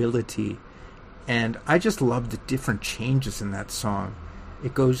Roseability. And I just love the different changes in that song.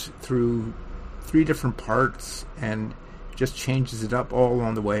 It goes through 3 different parts and just changes it up all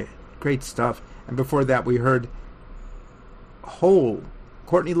along the way. Great stuff. And before that, we heard Hole,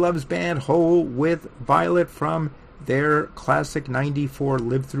 Courtney Love's band Hole, with Violet from their classic 94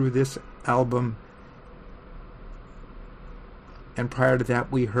 Live Through This album. And prior to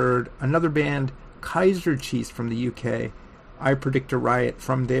that, we heard another band, Kaiser Chiefs from the UK, I Predict a Riot,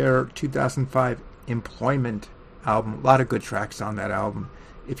 from their 2005 Employment album. A lot of good tracks on that album.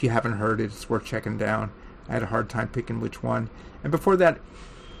 If you haven't heard it, it's worth checking down. I had a hard time picking which one. And before that,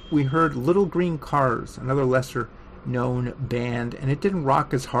 we heard Little Green Cars, another lesser-known band. And it didn't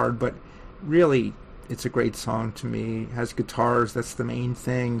rock as hard, but really, it's a great song to me. It has guitars, that's the main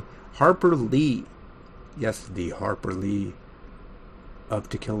thing. Harper Lee. Yes, the Harper Lee of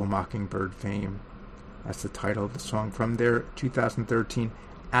To Kill a Mockingbird fame. That's the title of the song from their 2013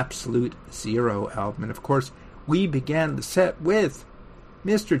 Absolute Zero album. And of course, we began the set with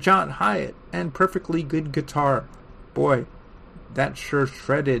Mr. John Hiatt and Perfectly Good Guitar. Boy, that sure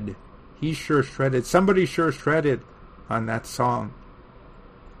shredded. He sure shredded. Somebody sure shredded on that song.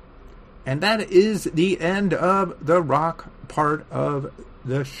 And that is the end of the rock part of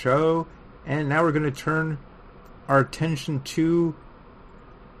the show. And now we're going to turn our attention to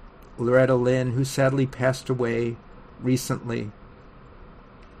Loretta Lynn, who sadly passed away recently.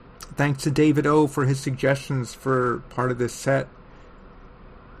 Thanks to David O for his suggestions for part of this set.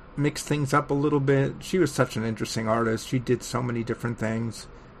 Mix things up a little bit. She was such an interesting artist. She did so many different things.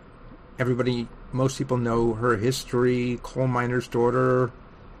 Most people know her history, Coal Miner's Daughter.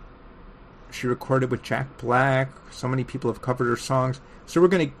 She recorded with Jack Black. So many people have covered her songs. So we're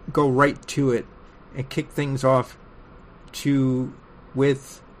going to go right to it and kick things off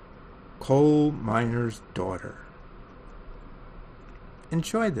with Coal Miner's Daughter.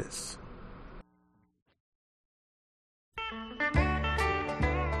 Enjoy this.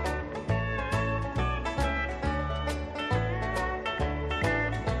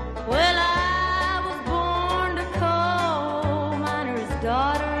 Well, I was born a coal miner's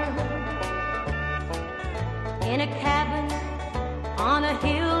daughter in a cabin on a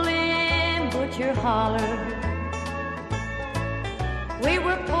hill in Butcher Holler. We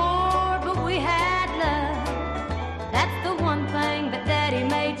were poor, but we had love. That's the one thing that Daddy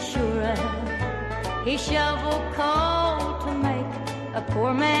made sure of. He shoveled coal to make a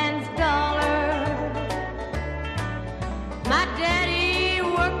poor man's dollar. My daddy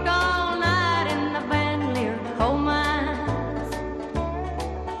worked all night in the Van Leer coal mines,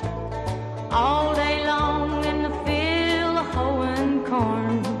 all day long in the field hoeing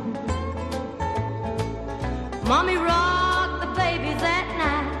corn. Mommy rocked the babies at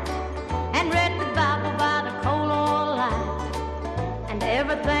night and read the Bible by the coal oil light, and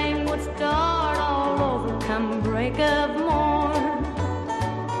everything would start all over come break of morn.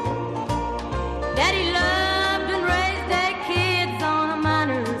 Daddy loved and raised their kids on a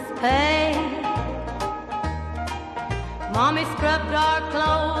miner's pay. Mommy scrubbed our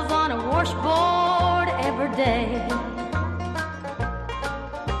clothes on a washboard every day.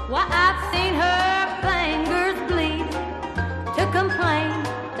 Why, I've seen her fingers bleed to complain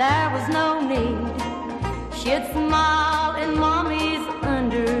there was no need. She'd smile in Mommy's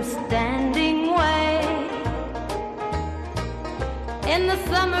understanding way. In the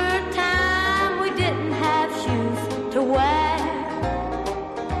summertime we didn't have shoes to wear,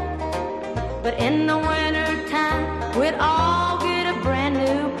 but in the wintertime we'd all get a brand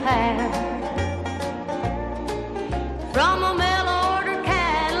new pair. From a mail order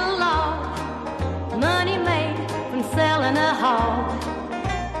catalog, money made from selling a hog,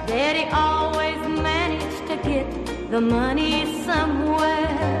 Daddy always managed to get the money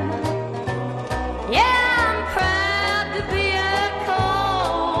somewhere. Yeah, I'm proud to be a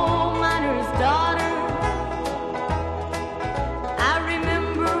coal miner's daughter. I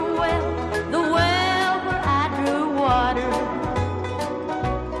remember well the well where I drew water.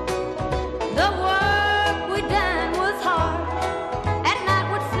 The work we done was hard. At night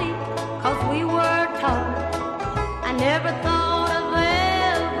we'd sleep 'cause we were taught. I never thought of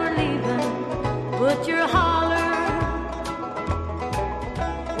ever leaving Butcher Holler.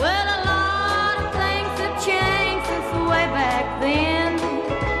 Well, a lot of things have changed since way back then,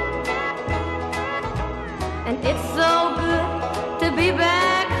 and it's so good to be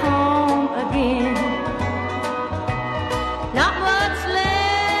back home again. Not much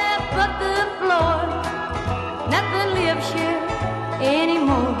left but the floor, nothing lives here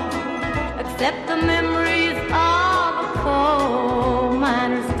anymore, except the memories of a coal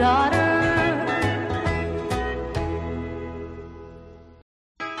miner's daughter.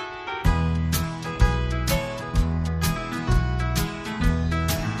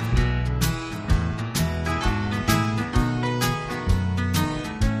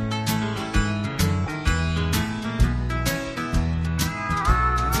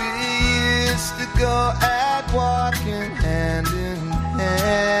 Go out walking hand in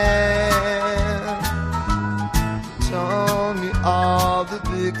hand. Told me all the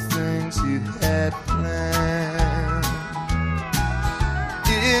big things you had planned.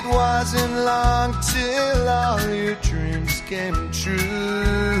 It wasn't long till all your dreams came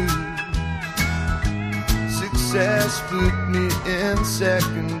true. Success put me in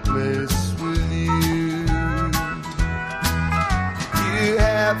second place with you. You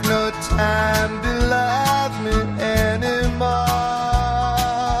have no time to love me anymore,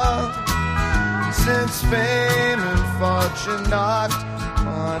 since fame and fortune knocked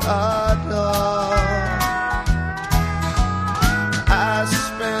on our door. I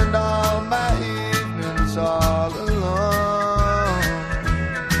spend all my evenings all alone.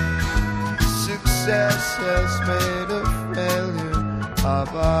 Success has made a failure of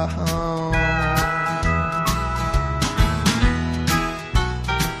our home.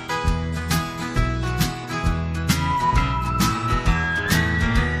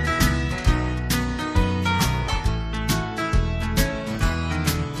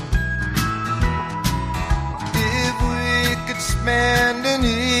 Spend an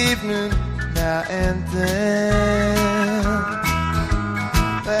evening now and then,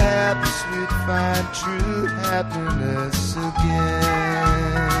 perhaps we'd find true happiness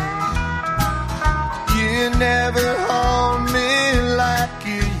again. You never hold me like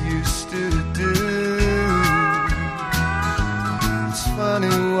you used to do. It's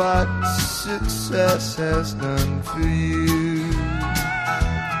funny what success has done for you.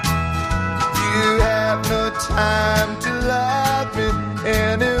 You have no time to love me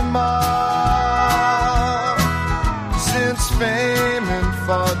anymore, since fame and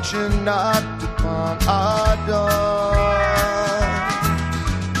fortune knocked upon our door.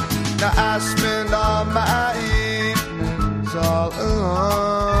 Now I spend all my evenings all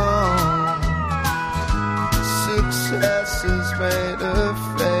alone. Success has made a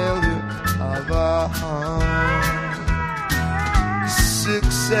failure of our home.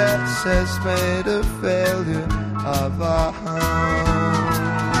 Success has made a failure of our home.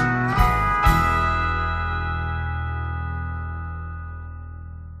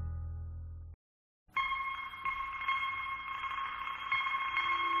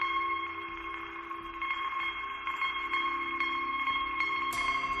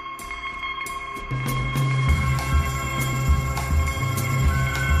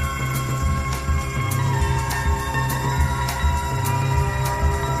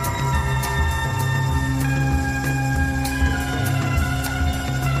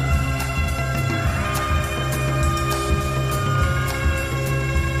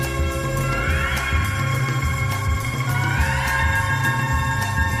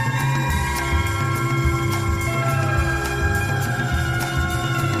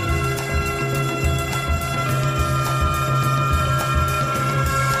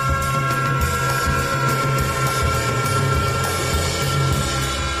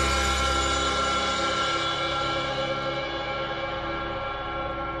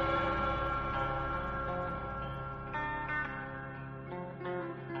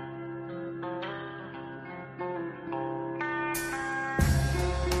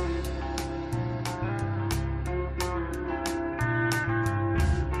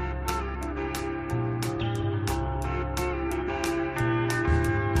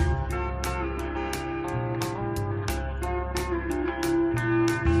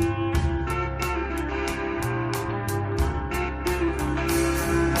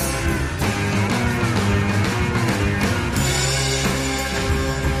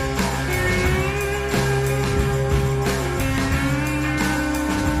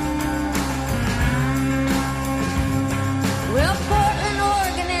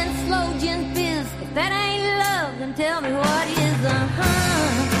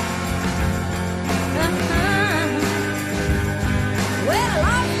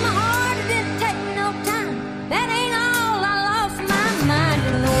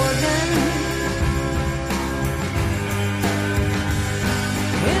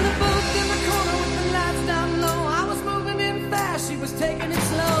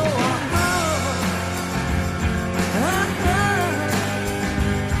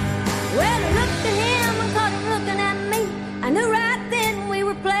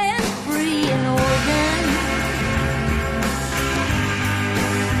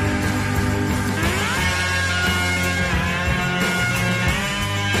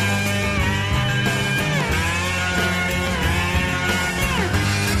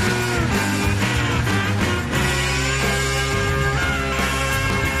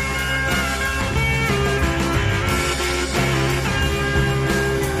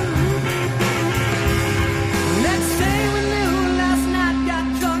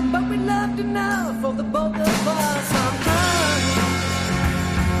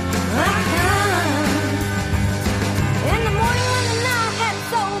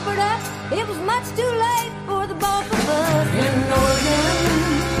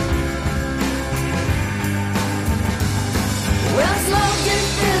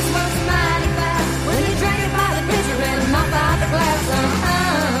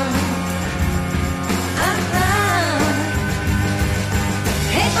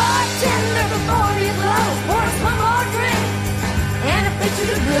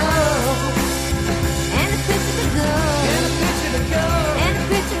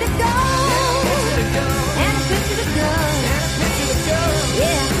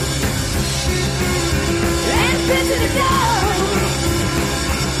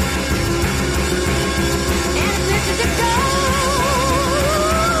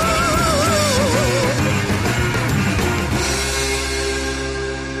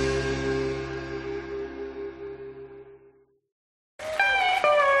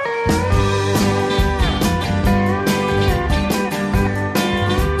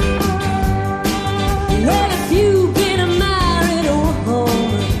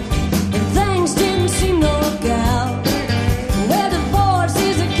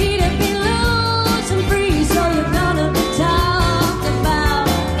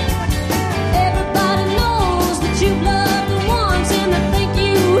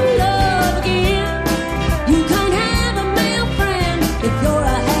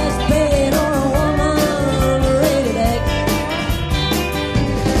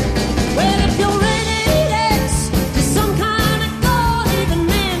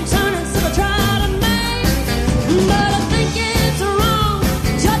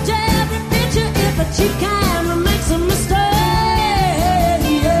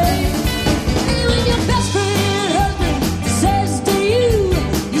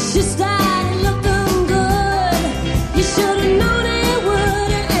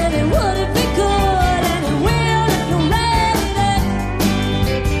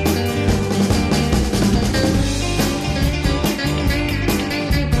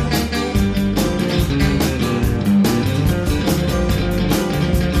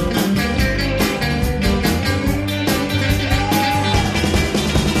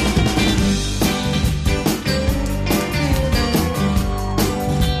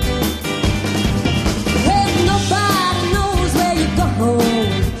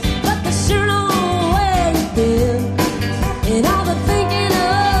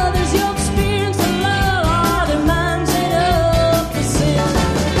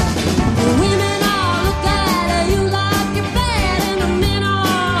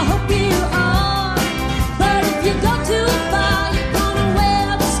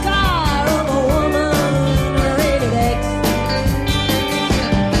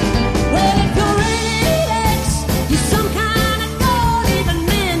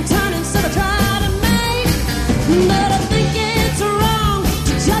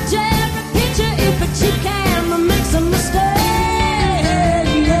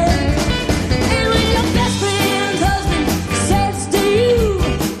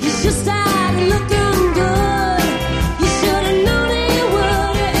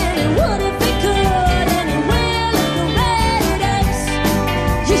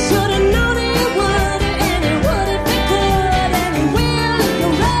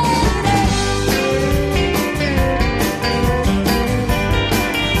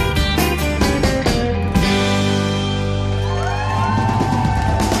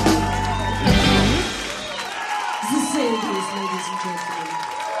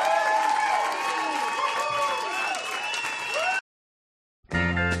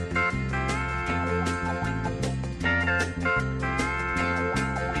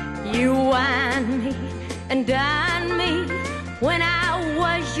 You wine me and dine me when I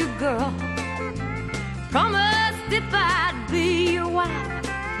was your girl. Promised if I'd be your wife,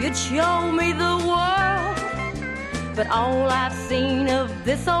 you'd show me the world. But all I've seen of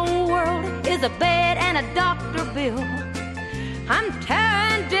this old world is a bed and a doctor bill. I'm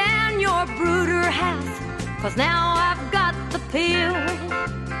tearing down your brooder house, 'cause now I've got the pill.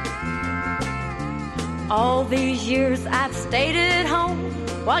 All these years I've stayed at home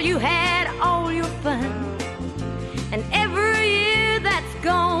while you had all your fun. And every year that's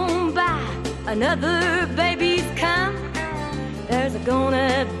gone by, another baby's come. There's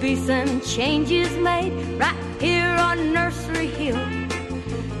gonna be some changes made right here on Nursery Hill.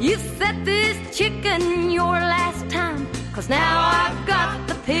 You set this chicken your last time, 'cause now I've got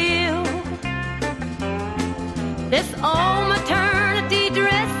the pill. This old maternity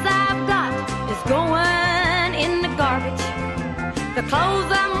dress I've got is going in the garbage. The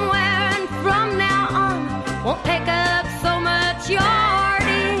clothes I'm wearing from now on won't take up so much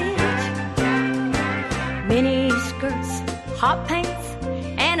yardage. Mini skirts, hot pants,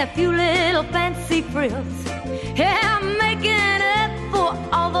 and a few little fancy frills. Yeah, I'm making up for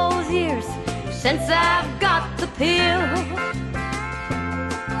all those years since I've got the pill.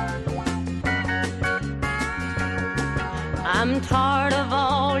 I'm tired of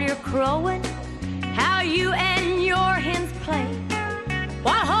all your crowing, how you and your hens play,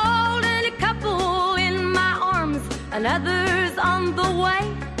 while holding a couple in my arms, another's on the way.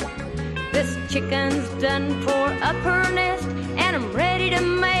 This chicken's done tore up her nest, and I'm ready to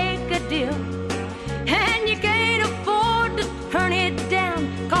make a deal. And you can't afford to turn it down,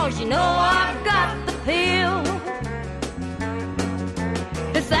 'cause you know I've got the pill.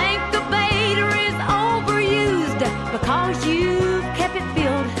 This incubator is overused because you've kept it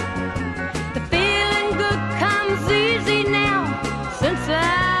filled. The feeling good comes easy now since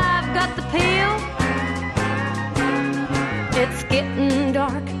I've got the pill. It's getting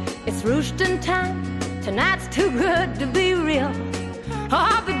dark, it's roosting time. Tonight's too good to be real.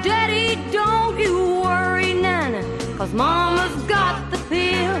 Oh, but Daddy, don't you worry none, 'cause Mama's got the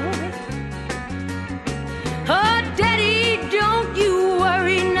pill. Oh, Daddy, don't you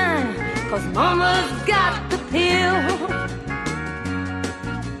worry none, 'cause Mama's got the pill.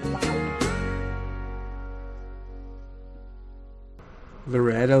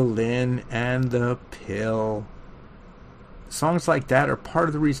 Loretta, Lynn, and the pill. Songs like that are part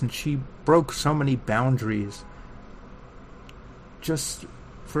of the reason she broke so many boundaries. Just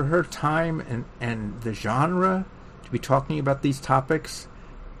for her time and the genre, to be talking about these topics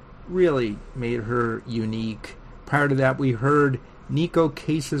really made her unique. Prior to that, we heard Neko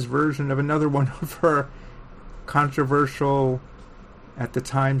Case's version of another one of her controversial, at the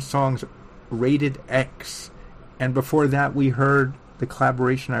time, songs, Rated X. And before that, we heard the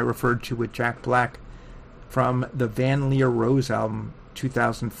collaboration I referred to with Jack Black from the Van Leer Rose album,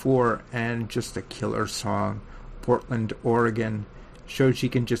 2004, and just a killer song, Portland, Oregon. Shows she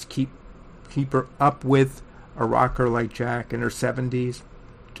can just keep her up with a rocker like Jack in her 70s.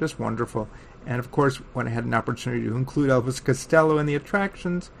 Just wonderful. And of course, when I had an opportunity to include Elvis Costello in the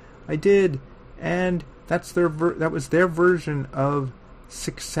attractions, I did. And that was their version of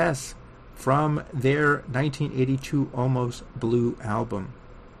Success from their 1982 Almost Blue album.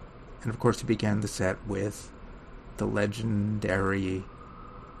 And of course, he began the set with the legendary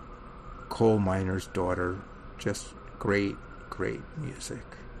Coal Miner's Daughter. Just great, great music.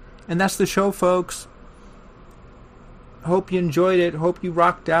 And that's the show, folks. Hope you enjoyed it. Hope you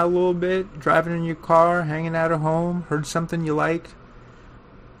rocked out a little bit, driving in your car, hanging out at home, heard something you liked.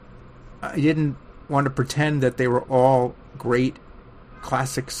 I didn't want to pretend that they were all great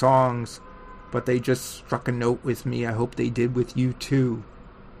classic songs, but they just struck a note with me. I hope they did with you too.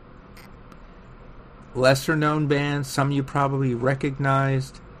 Lesser known bands, some you probably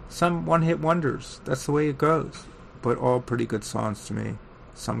recognized, some one-hit wonders. That's the way it goes. But all pretty good songs to me.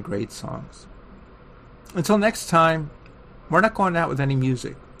 Some great songs. Until next time, we're not going out with any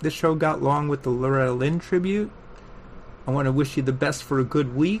music. This show got long with the Loretta Lynn tribute. I want to wish you the best for a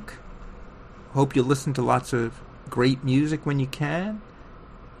good week. Hope you listen to lots of great music when you can.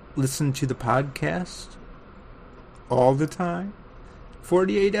 Listen to the podcast all the time.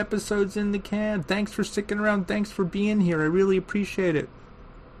 48 episodes in the can. Thanks for sticking around. Thanks for being here. I really appreciate it.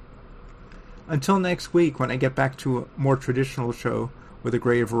 Until next week, when I get back to a more traditional show with a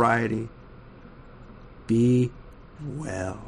greater variety, be well.